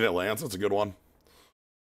Within can hit lands. That's a good one.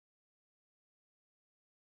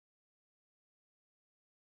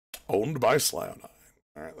 Owned by Slionine.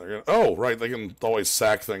 Alright, they're gonna... Oh, right, they can always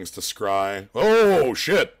sack things to scry. Oh,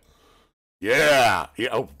 shit! Yeah! Yeah,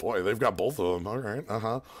 oh, boy, they've got both of them. Alright,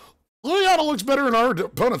 Liliana looks better in our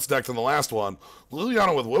opponent's deck than the last one.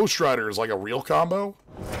 Liliana with Woe Strider is like a real combo.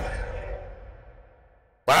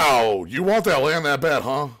 Wow, you want that land that bad,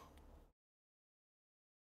 huh?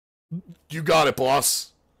 You got it,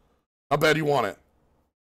 boss. How bad do you want it?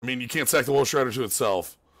 I mean, you can't sack the Woe Strider to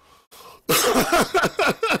itself.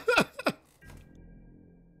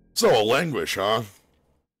 So, a Languish, huh?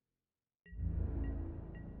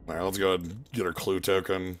 Alright, let's go ahead and get our clue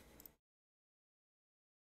token.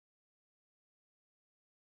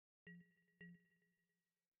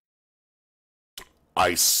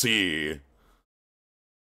 I see.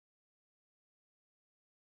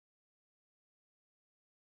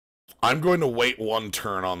 I'm going to wait 1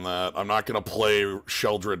 turn on that. I'm not going to play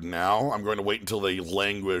Sheldred now. I'm going to wait until they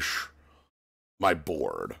languish my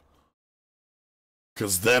board.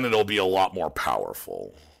 Because then it'll be a lot more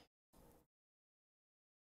powerful.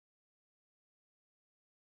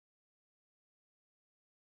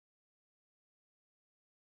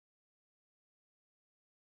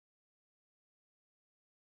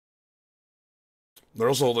 They're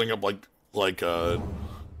also holding up like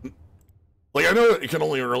Like, I know it can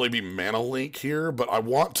only really be mana leak here, but I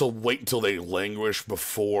want to wait until they languish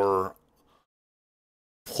before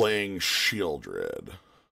playing Shieldred.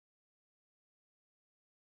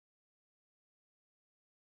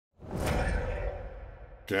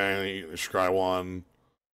 Okay, scry one.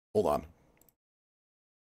 Hold on.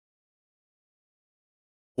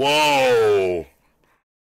 Whoa!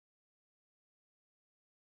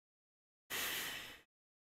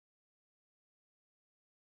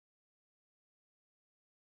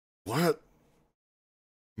 What?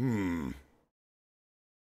 Hmm.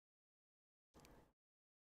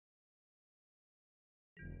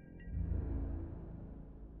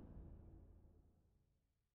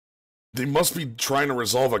 They must be trying to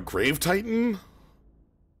resolve a Grave Titan?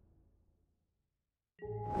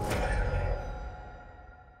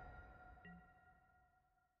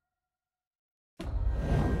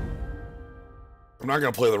 I'm not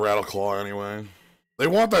gonna play the Rattleclaw anyway. They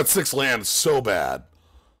want that 6 land so bad.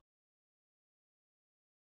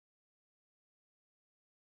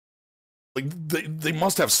 Like, they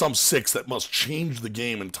must have some 6 that must change the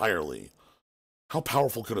game entirely. How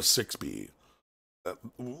powerful could a 6 be?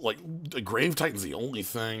 Like, the Grave Titan's the only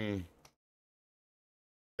thing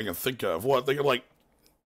I can think of. What? They can, like...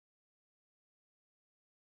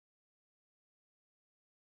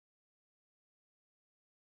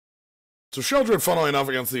 So Sheldred, funnily enough,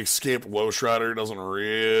 against the Escape Woe Shredder doesn't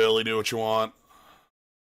really do what you want.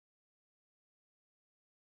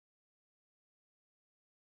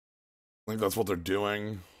 I think that's what they're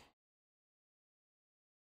doing.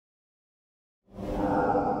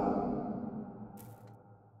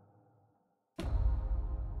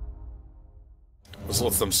 This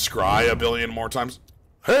lets them scry a billion more times.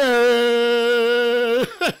 Hey!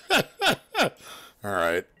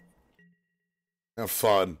 Alright. Have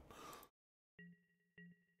fun.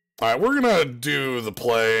 Alright, we're gonna do the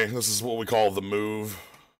play. This is what we call the move.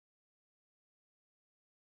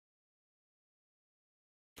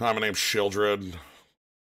 Hi, my name's Shieldred.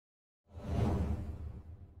 I'm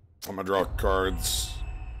gonna draw cards.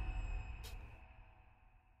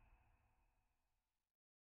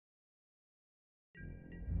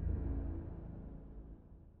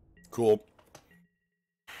 Cool.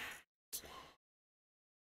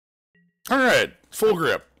 Alright, full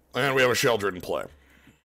grip. And we have a Sheldred in play.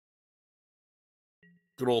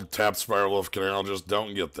 Good old tap Spiral of Canal, just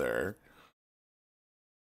don't get there.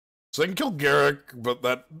 So they can kill Garrick, but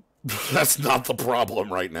that's not the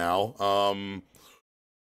problem right now.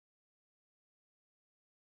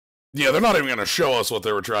 Yeah, they're not even gonna show us what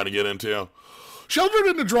they were trying to get into. Sheldred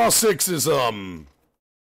into draw 6 is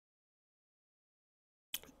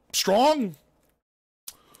strong?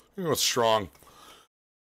 I think it's strong.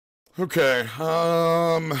 Okay,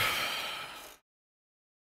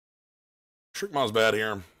 Shriekmaw's bad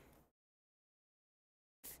here.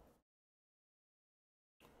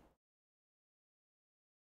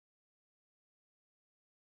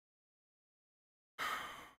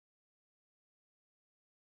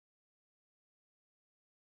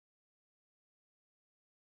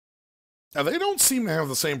 Now, they don't seem to have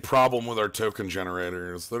the same problem with our token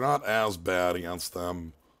generators. They're not as bad against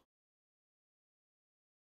them.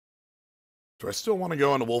 Do I still want to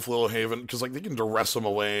go into Wolf Willow Haven? Because, like, they can duress them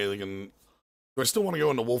away. They can... Do I still want to go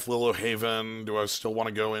into Wolf Willow Haven? Do I still want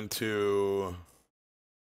to go into...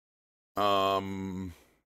 And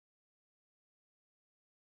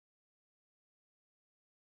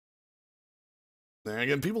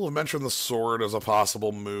again, people have mentioned the sword as a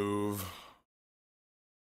possible move.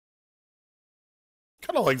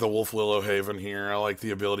 Kind of like the Wolf Willow Haven here. I like the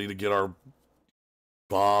ability to get our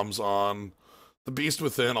bombs on. The Beast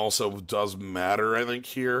Within also does matter, I think,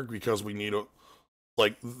 here, because we need a...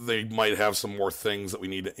 Like, they might have some more things that we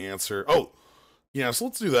need to answer. Oh! Yeah, so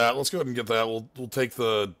let's do that. Let's go ahead and get that. We'll take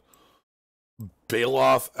the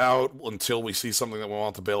Baloth out until we see something that we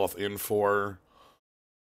want the Baloth in for.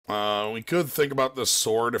 We could think about the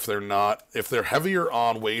sword if they're heavier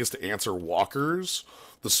on ways to answer walkers,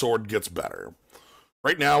 the sword gets better.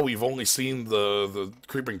 Right now, we've only seen the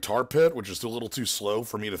Creeping Tar Pit, which is a little too slow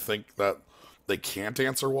for me to think that they can't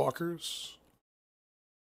answer walkers.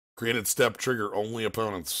 Created step trigger only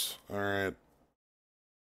opponents. Alright.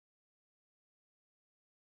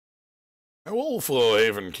 Wolf Willow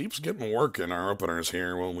Haven keeps getting work in our openers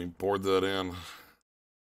here when we board that in.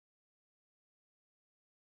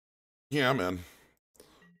 Yeah, I'm in.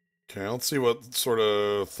 Okay, let's see what sort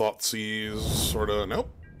of Thoughtseize, sort of... Nope.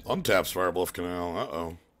 Untaps Firebluff Canal.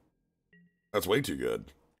 Uh-oh. That's way too good.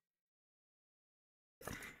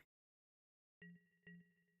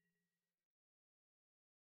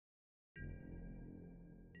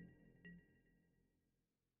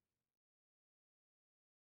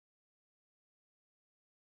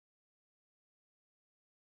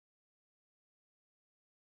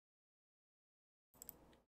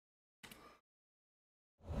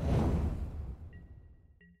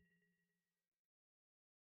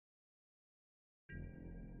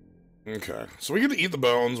 Okay, so we get to eat the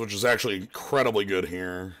bones, which is actually incredibly good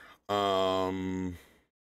here.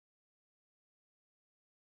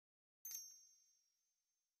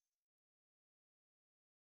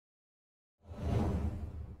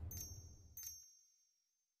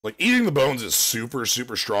 Like, eating the bones is super,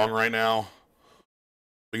 super strong right now.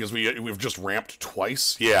 Because we've just ramped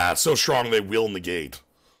twice. Yeah, it's so strong they will negate.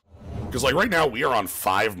 Because, like, right now we are on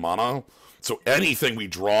 5 mana, so anything we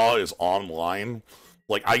draw is online.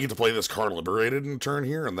 Like, I get to play this card Liberated in turn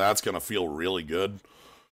here, and that's going to feel really good.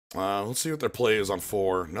 Let's see what their play is on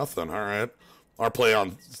 4. Nothing, alright. Our play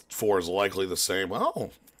on 4 is likely the same.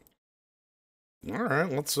 Well,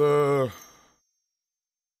 alright, let's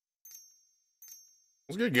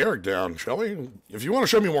get Garrick down, shall we? If you want to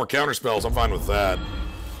show me more counterspells, I'm fine with that.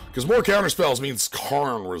 Because more counterspells means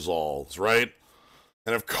Karn resolves, right?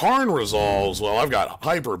 And if Karn resolves, well, I've got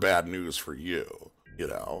hyper bad news for you, you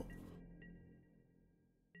know.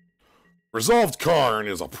 Resolved Karn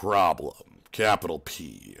is a problem. Capital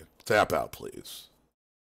P. Tap out, please.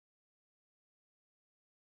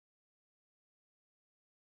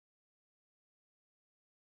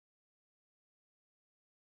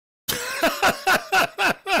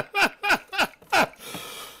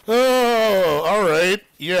 Oh, all right.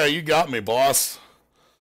 Yeah, you got me, boss.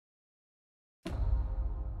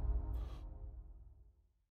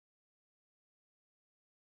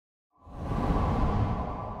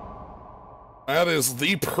 That is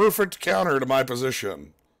the perfect counter to my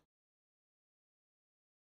position.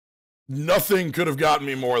 Nothing could have gotten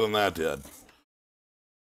me more than that did.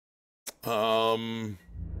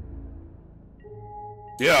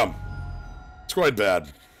 Yeah. It's quite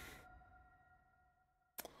bad.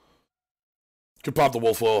 Could pop the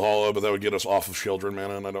Wolfwell Hollow, but that would get us off of Children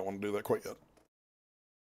mana, and I don't want to do that quite yet.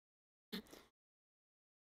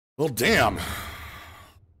 Well, damn.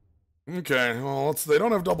 Okay, well, they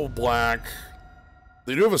don't have double black.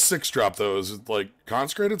 They do have a 6-drop, though. Is it, like,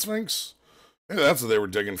 Consecrated Sphinx? Yeah, that's what they were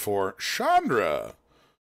digging for. Chandra!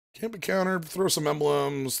 Can't be countered. Throw some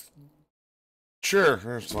emblems. Sure,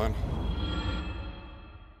 that's fine.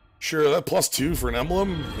 Sure, that +2 for an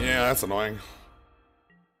emblem? Yeah, that's annoying.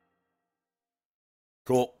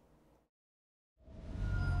 Cool.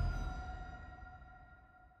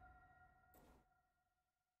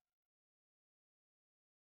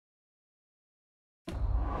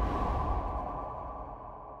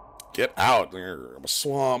 Get out there. I'm a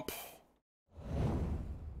swamp.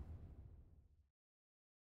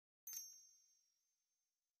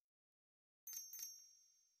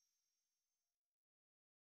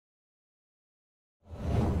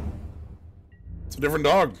 It's a different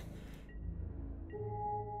dog.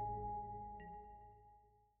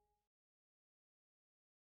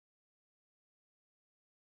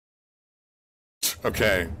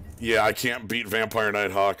 Okay. Yeah, I can't beat Vampire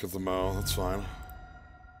Nighthawk at the Mo. That's fine.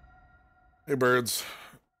 Hey, birds.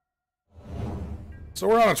 So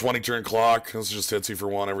we're on a 20-turn clock. This just hits you for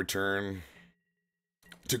 1 every turn.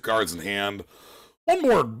 2 cards in hand. One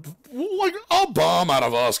more, like, a bomb out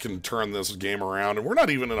of us can turn this game around, and we're not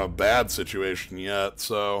even in a bad situation yet,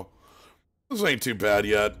 so this ain't too bad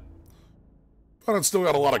yet. But it's still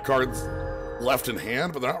got a lot of cards left in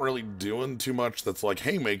hand, but they're not really doing too much that's like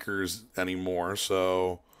haymakers anymore,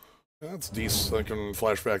 so that's decent. I can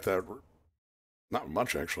flashback that. Not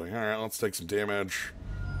much, actually. Alright, let's take some damage.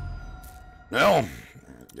 Well,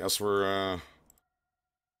 guess we're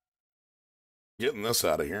getting this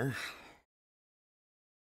out of here.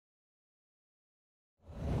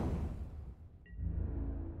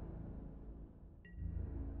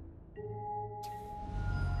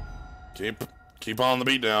 Keep on the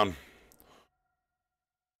beat down.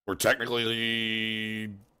 We're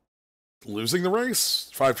technically losing the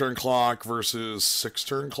race. 5-turn clock versus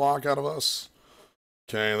 6-turn clock out of us.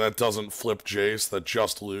 Okay, that doesn't flip Jace, that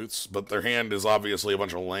just loots, but their hand is obviously a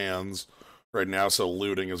bunch of lands right now, so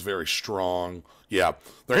looting is very strong. Yeah,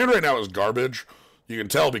 their hand right now is garbage. You can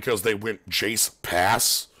tell because they went Jace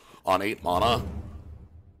pass on 8 mana.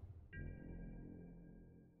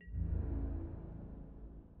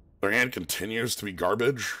 Their hand continues to be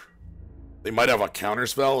garbage. They might have a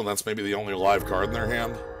counterspell, and that's maybe the only live card in their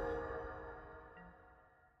hand.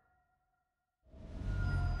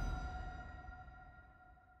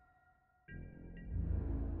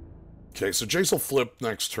 Okay, so Jace will flip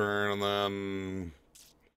next turn, and then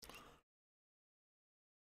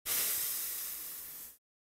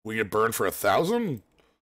we get burned for 1,000?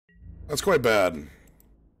 That's quite bad.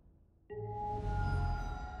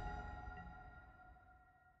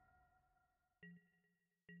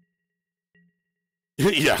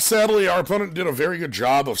 Yeah, sadly, our opponent did a very good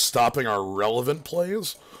job of stopping our relevant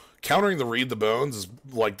plays, countering the Read the Bones is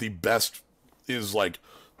like the best, is like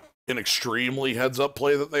an extremely heads-up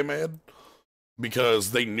play that they made.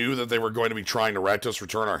 Because they knew that they were going to be trying to Rakdos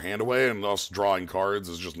return our hand away, and us drawing cards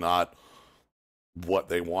is just not what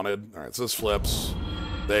they wanted. Alright, so this flips.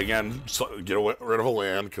 They again get rid of a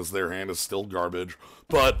land because their hand is still garbage.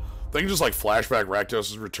 But they can just like flashback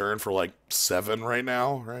Rakdos' return for like 7 right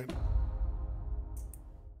now, right?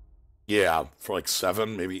 Yeah, for like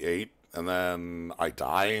 7, maybe 8. And then I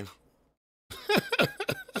die.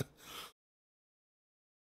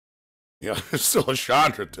 Yeah, it's still a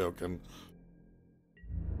Chandra token.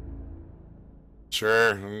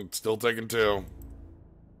 Sure, I'm still taking 2.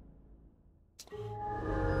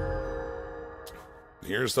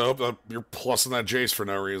 Here's the hope that you're plussing that Jace for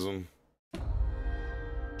no reason.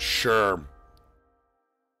 Sure.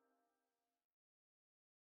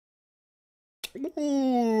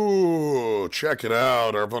 Ooh, check it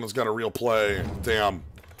out. Our opponent's got a real play. Damn,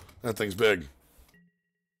 that thing's big.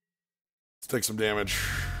 Let's take some damage.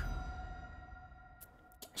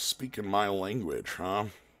 Speaking my language, huh?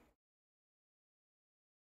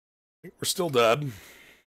 I think we're still dead.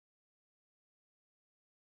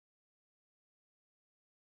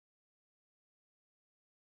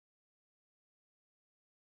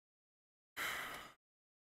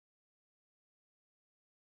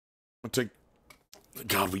 I'll take...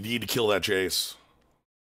 God, we need to kill that Jace.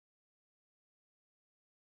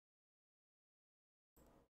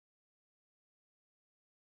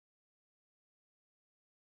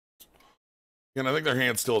 And I think their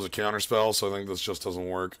hand still has a counterspell, so I think this just doesn't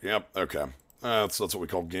work. Yep, okay. That's what we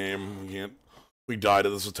call game. We die to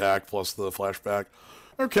this attack plus the flashback.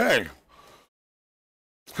 Okay.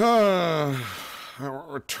 Our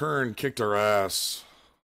return kicked our ass.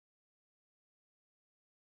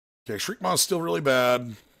 Okay, Shriekmaw's still really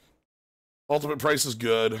bad. Ultimate Price is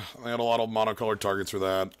good. They had a lot of monocolored targets for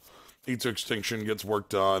that. Eat to Extinction gets work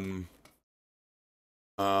done.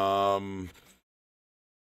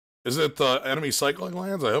 Is it the enemy cycling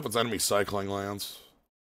lands? I hope it's enemy cycling lands.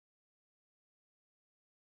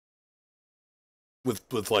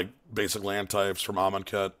 With like basic land types from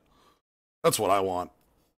Amonkhet. That's what I want.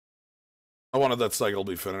 I wanted that cycle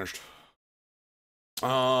to be finished.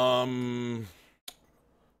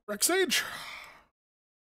 Rexage?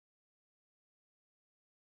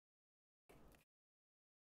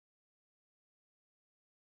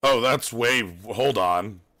 Oh, that's way... Hold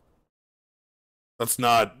on. That's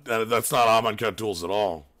not Amonkhet tools at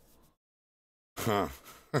all. Huh.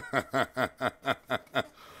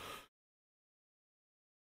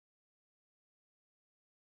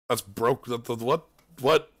 That's broke.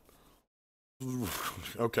 What?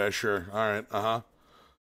 Okay, sure. Alright, uh-huh.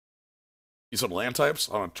 You said land types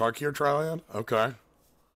on a Tarkir Triland? Okay.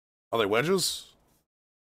 Are they wedges?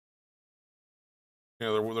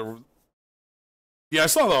 Yeah, they're... Yeah, I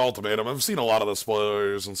saw the ultimatum. I've seen a lot of the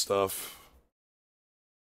spoilers and stuff.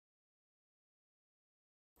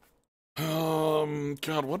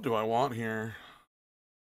 God, what do I want here?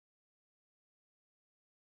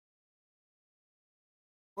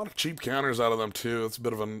 A lot of cheap counters out of them, too. It's a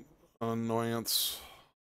bit of an annoyance.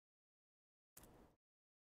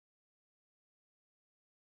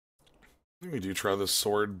 I think we do try this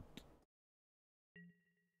sword.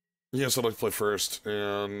 Yes, I'd like to play first,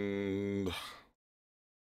 and...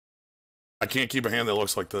 I can't keep a hand that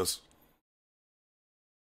looks like this.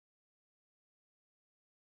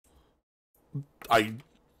 I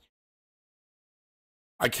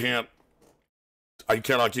can't... I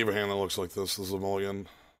cannot keep a hand that looks like this. This is a mulligan.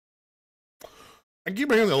 I can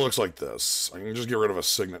keep a hand that looks like this. I can just get rid of a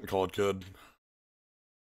Signet and call it good.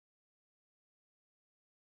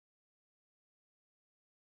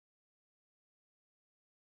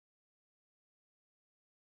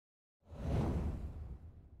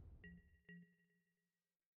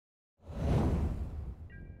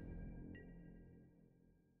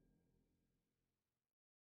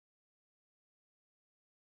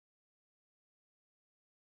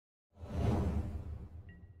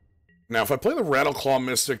 Now, if I play the Rattleclaw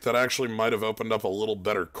Mystic, that actually might have opened up a little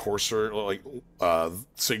better Courser, like,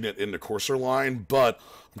 Signet into Courser line, but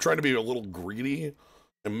I'm trying to be a little greedy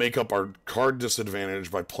and make up our card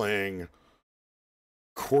disadvantage by playing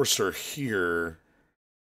Courser here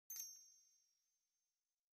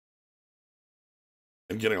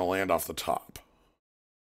and getting a land off the top.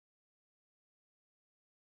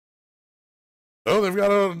 Oh, they've got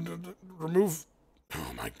to remove...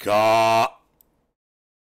 Oh my god.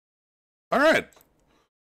 Alright.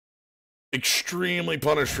 Extremely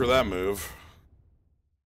punished for that move.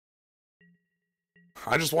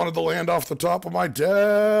 I just wanted the land off the top of my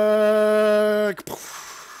deck.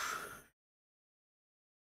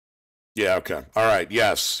 Yeah, okay. All right,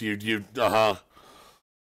 yes. Uh-huh.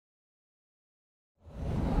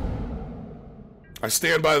 I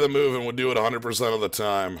stand by the move and would do it 100% of the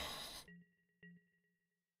time.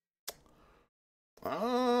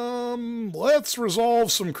 Let's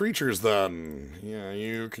resolve some creatures then. Yeah,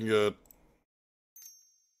 you can get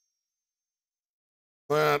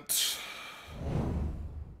that.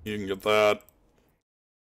 You can get that.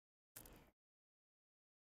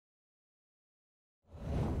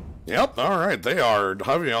 Yep, alright, they are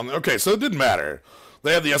heavy on... Okay, so it didn't matter.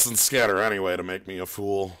 They had the Essence Scatter anyway to make me a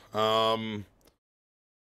fool.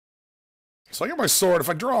 So I get my sword. If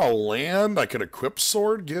I draw a land, I can equip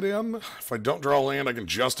sword, get in. If I don't draw a land, I can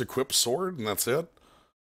just equip sword, and that's it.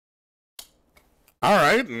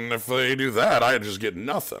 Alright, and if they do that, I just get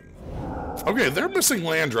nothing. Okay, they're missing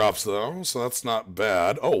land drops, though, so that's not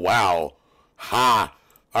bad. Oh, wow. Ha!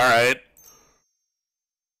 Alright.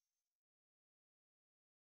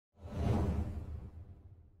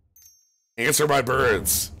 Answer my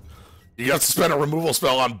birds. You have to spend a removal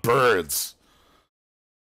spell on birds.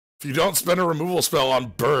 If you don't spend a removal spell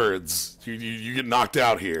on birds, you get knocked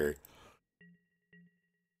out here.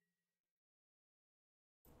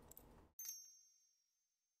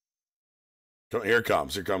 Here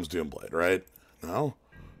comes Doomblade, right? No?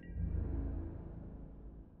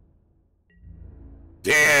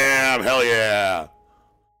 Damn, hell yeah!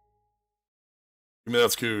 Give me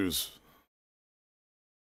that Skoos.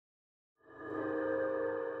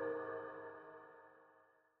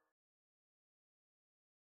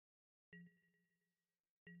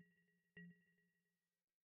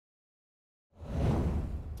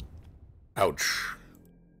 Ouch.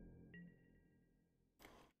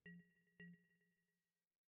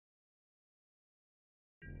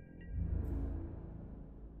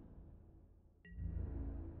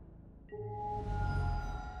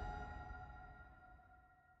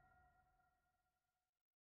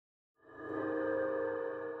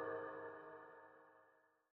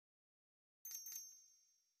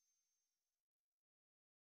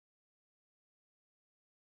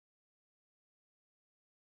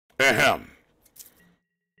 Ahem.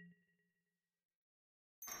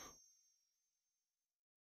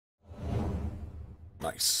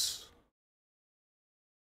 Nice.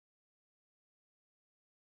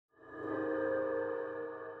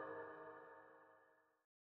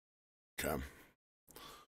 Okay.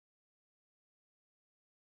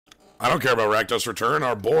 I don't care about Rakdos Return.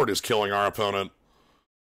 Our board is killing our opponent.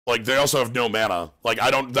 Like, they also have no mana. Like,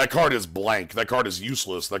 that card is blank. That card is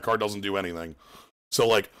useless. That card doesn't do anything. So,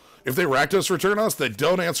 like, if they Rakdos Return us, they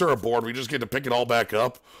don't answer our board. We just get to pick it all back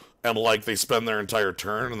up. And, like, they spend their entire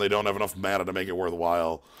turn, and they don't have enough mana to make it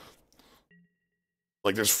worthwhile.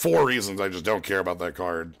 Like, there's 4 reasons I just don't care about that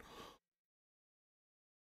card.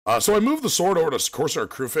 So I moved the sword over to Corsair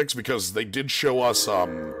Crewfix because they did show us,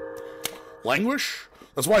 Languish.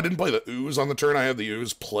 That's why I didn't play the Ooze on the turn. I had the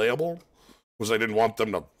Ooze playable, was I didn't want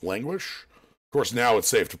them to languish. Of course, now it's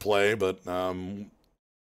safe to play, but,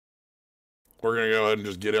 we're gonna go ahead and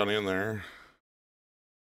just get on in there.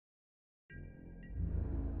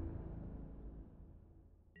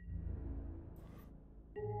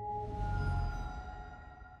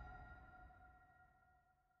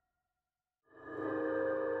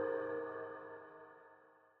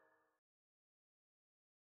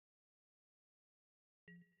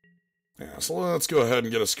 Yeah, so let's go ahead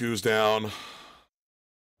and get a Skoos down.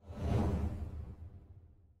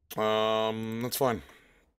 That's fine.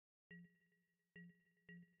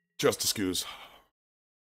 Just a Skoos.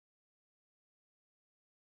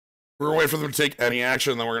 We're gonna wait for them to take any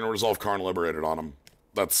action, then we're gonna resolve Karn Liberated on them.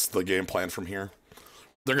 That's the game plan from here.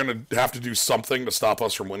 They're gonna have to do something to stop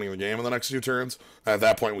us from winning the game in the next 2 turns. At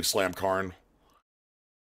that point, we slam Karn.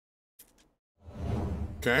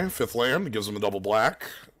 Okay, 5th land gives them a double black.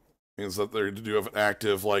 Means that they do have an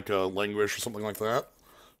active, like a Languish or something like that.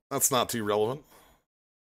 That's not too relevant.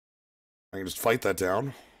 I can just fight that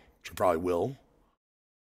down, which I probably will.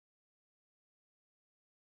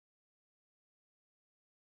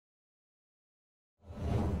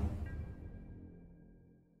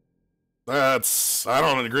 I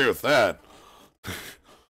don't agree with that.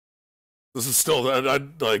 This is still,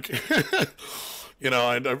 I'd like, you know,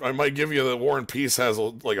 I might give you that War and Peace has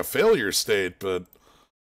like a failure state, but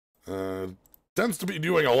tends to be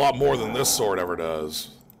doing a lot more than this sword ever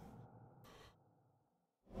does.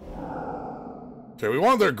 Okay, we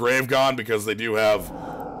want their grave gone because they do have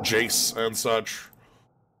Jace and such.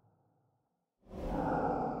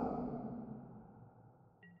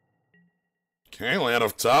 Okay, land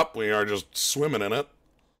up top. We are just swimming in it.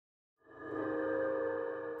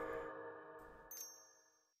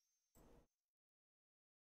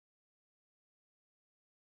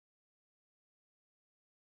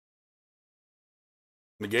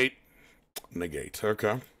 Negate. Negate.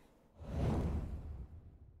 Okay.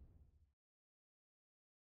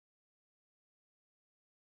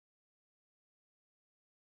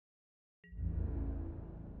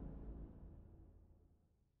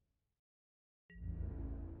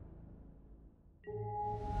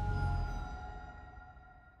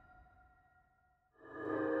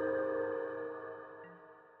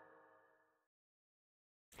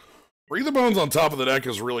 Breathe the Bones on top of the deck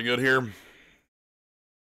is really good here.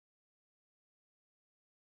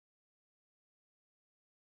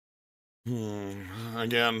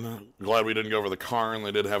 Again, glad we didn't go over the Karn.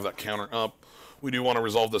 They did have that counter up. We do want to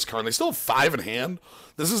resolve this Karn. They still have 5 in hand.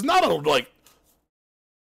 This is not a, like...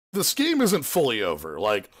 This game isn't fully over.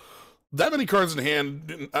 Like, that many cards in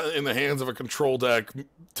hand, in the hands of a control deck,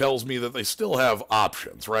 tells me that they still have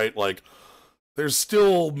options, right? Like, there's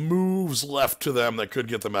still moves left to them that could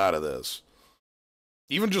get them out of this.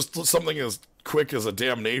 Even just something as quick as a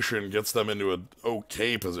Damnation gets them into an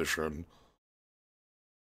okay position.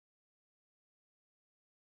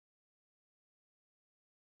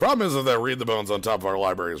 Problem is that Read the Bones on top of our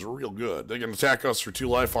library is real good. They can attack us for 2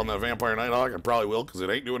 life on the Vampire Nighthawk, and probably will, because it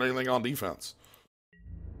ain't doing anything on defense.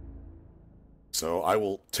 So I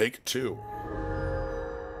will take 2.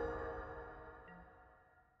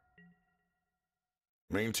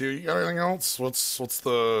 Main 2, you got anything else? What's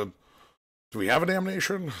the... Do we have a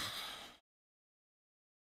Damnation?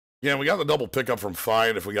 Yeah, we got the double pickup from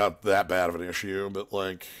Fight if we got that bad of an issue, but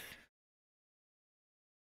like...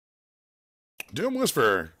 Doom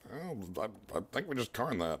Whisper. Oh, I think we just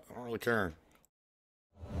Karn that. I don't really care.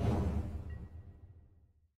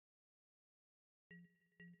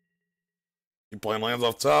 Keep playing lands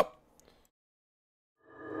off top.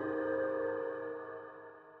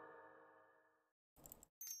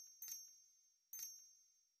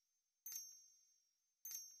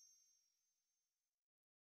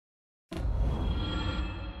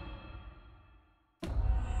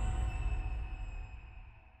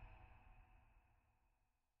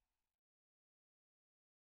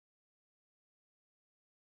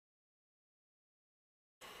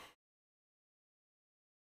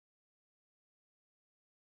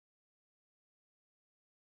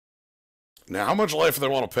 Now, how much life do they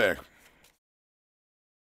want to pay?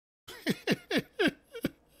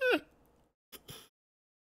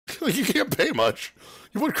 Like, you can't pay much.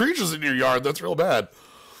 You put creatures in your yard, that's real bad.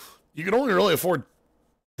 You can only really afford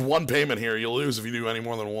 1 payment here. You lose if you do any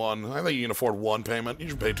more than 1. I think you can afford 1 payment. You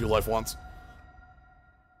should pay 2 life once.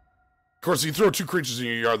 Of course, if you throw 2 creatures in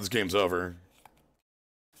your yard, this game's over.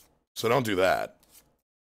 So don't do that.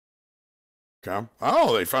 Okay.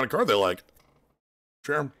 Oh, they found a card they like.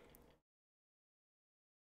 Sure.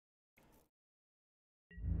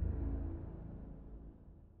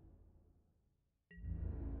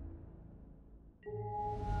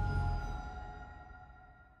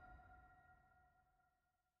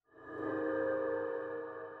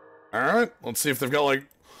 Alright, let's see if they've got, like...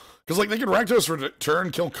 Because, like, they can Rakdos for turn,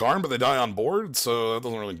 kill Karn, but they die on board, so that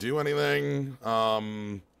doesn't really do anything.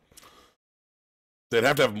 They'd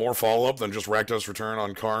have to have more follow-up than just Rakdos return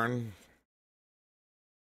on Karn.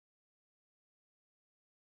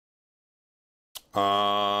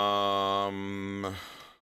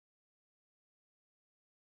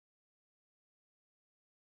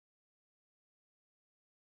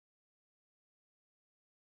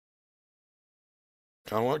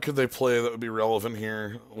 What could they play that would be relevant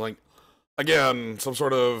here? Like, again, some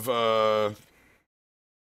sort of,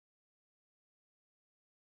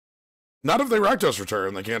 not if they Rakdos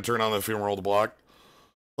return, they can't turn on the Ephemeral to block.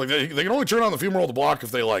 Like, they can only turn on the Ephemeral to block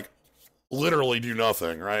if they, like, literally do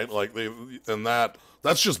nothing, right? Like, and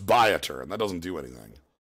that's just buy a turn. That doesn't do anything.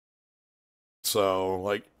 So,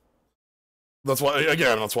 like, that's why I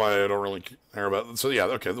don't really care about it. So, yeah,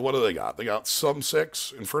 okay, what do they got? They got some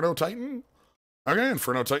 6 Inferno Titan? Okay,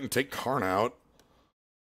 Inferno Titan, take Karn out.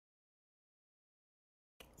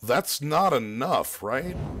 That's not enough,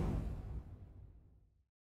 right?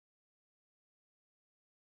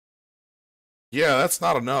 Yeah, that's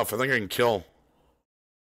not enough. I think I can kill.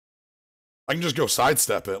 I can just go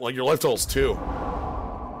sidestep it. Like, your life total's 2.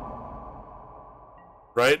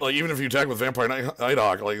 Right? Like, even if you attack with Vampire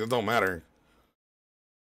Nighthawk, like, it don't matter.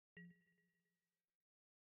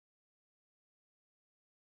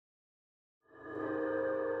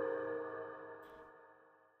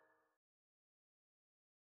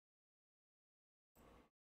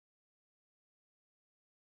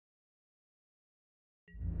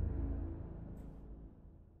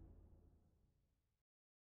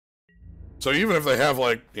 So even if they have,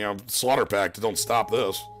 like, you know, Slaughter Pact, don't stop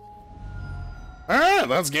this. Alright,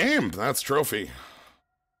 that's game. That's trophy.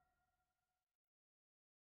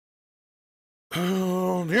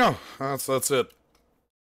 Yeah, that's it.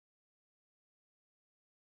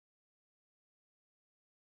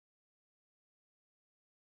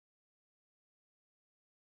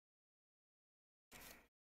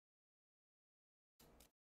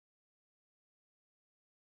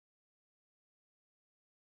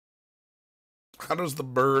 How does the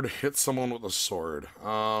bird hit someone with a sword?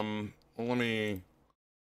 Let me.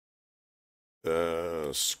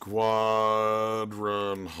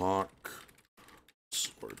 Squadron Hawk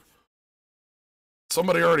sword.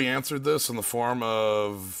 Somebody already answered this in the form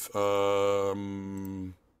of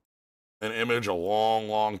an image a long,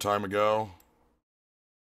 long time ago.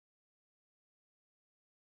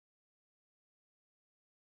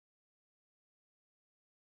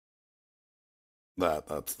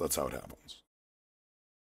 That's how it happens.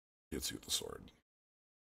 Hits you with the sword.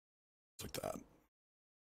 It's like that.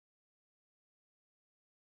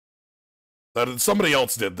 That somebody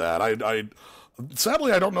else did that. I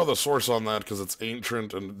sadly I don't know the source on that because it's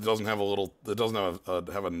ancient and it doesn't have a little. It doesn't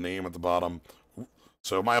have a name at the bottom.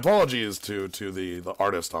 So my apologies to the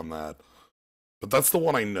artist on that. But that's the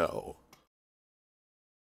one I know.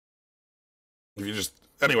 If you just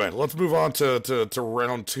anyway, let's move on to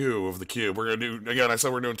round 2 of the cube. We're gonna do again. I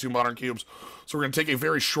said we're doing 2 modern cubes, so we're gonna take a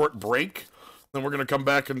very short break. Then we're gonna come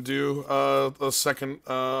back and do the second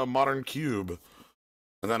modern cube,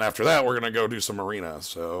 and then after that we're gonna go do some arena.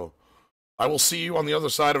 So I will see you on the other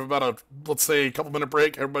side of about a let's say a couple minute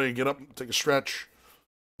break. Everybody get up, take a stretch.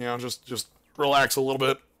 You know, just relax a little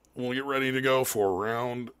bit. We'll get ready to go for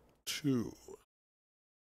round 2.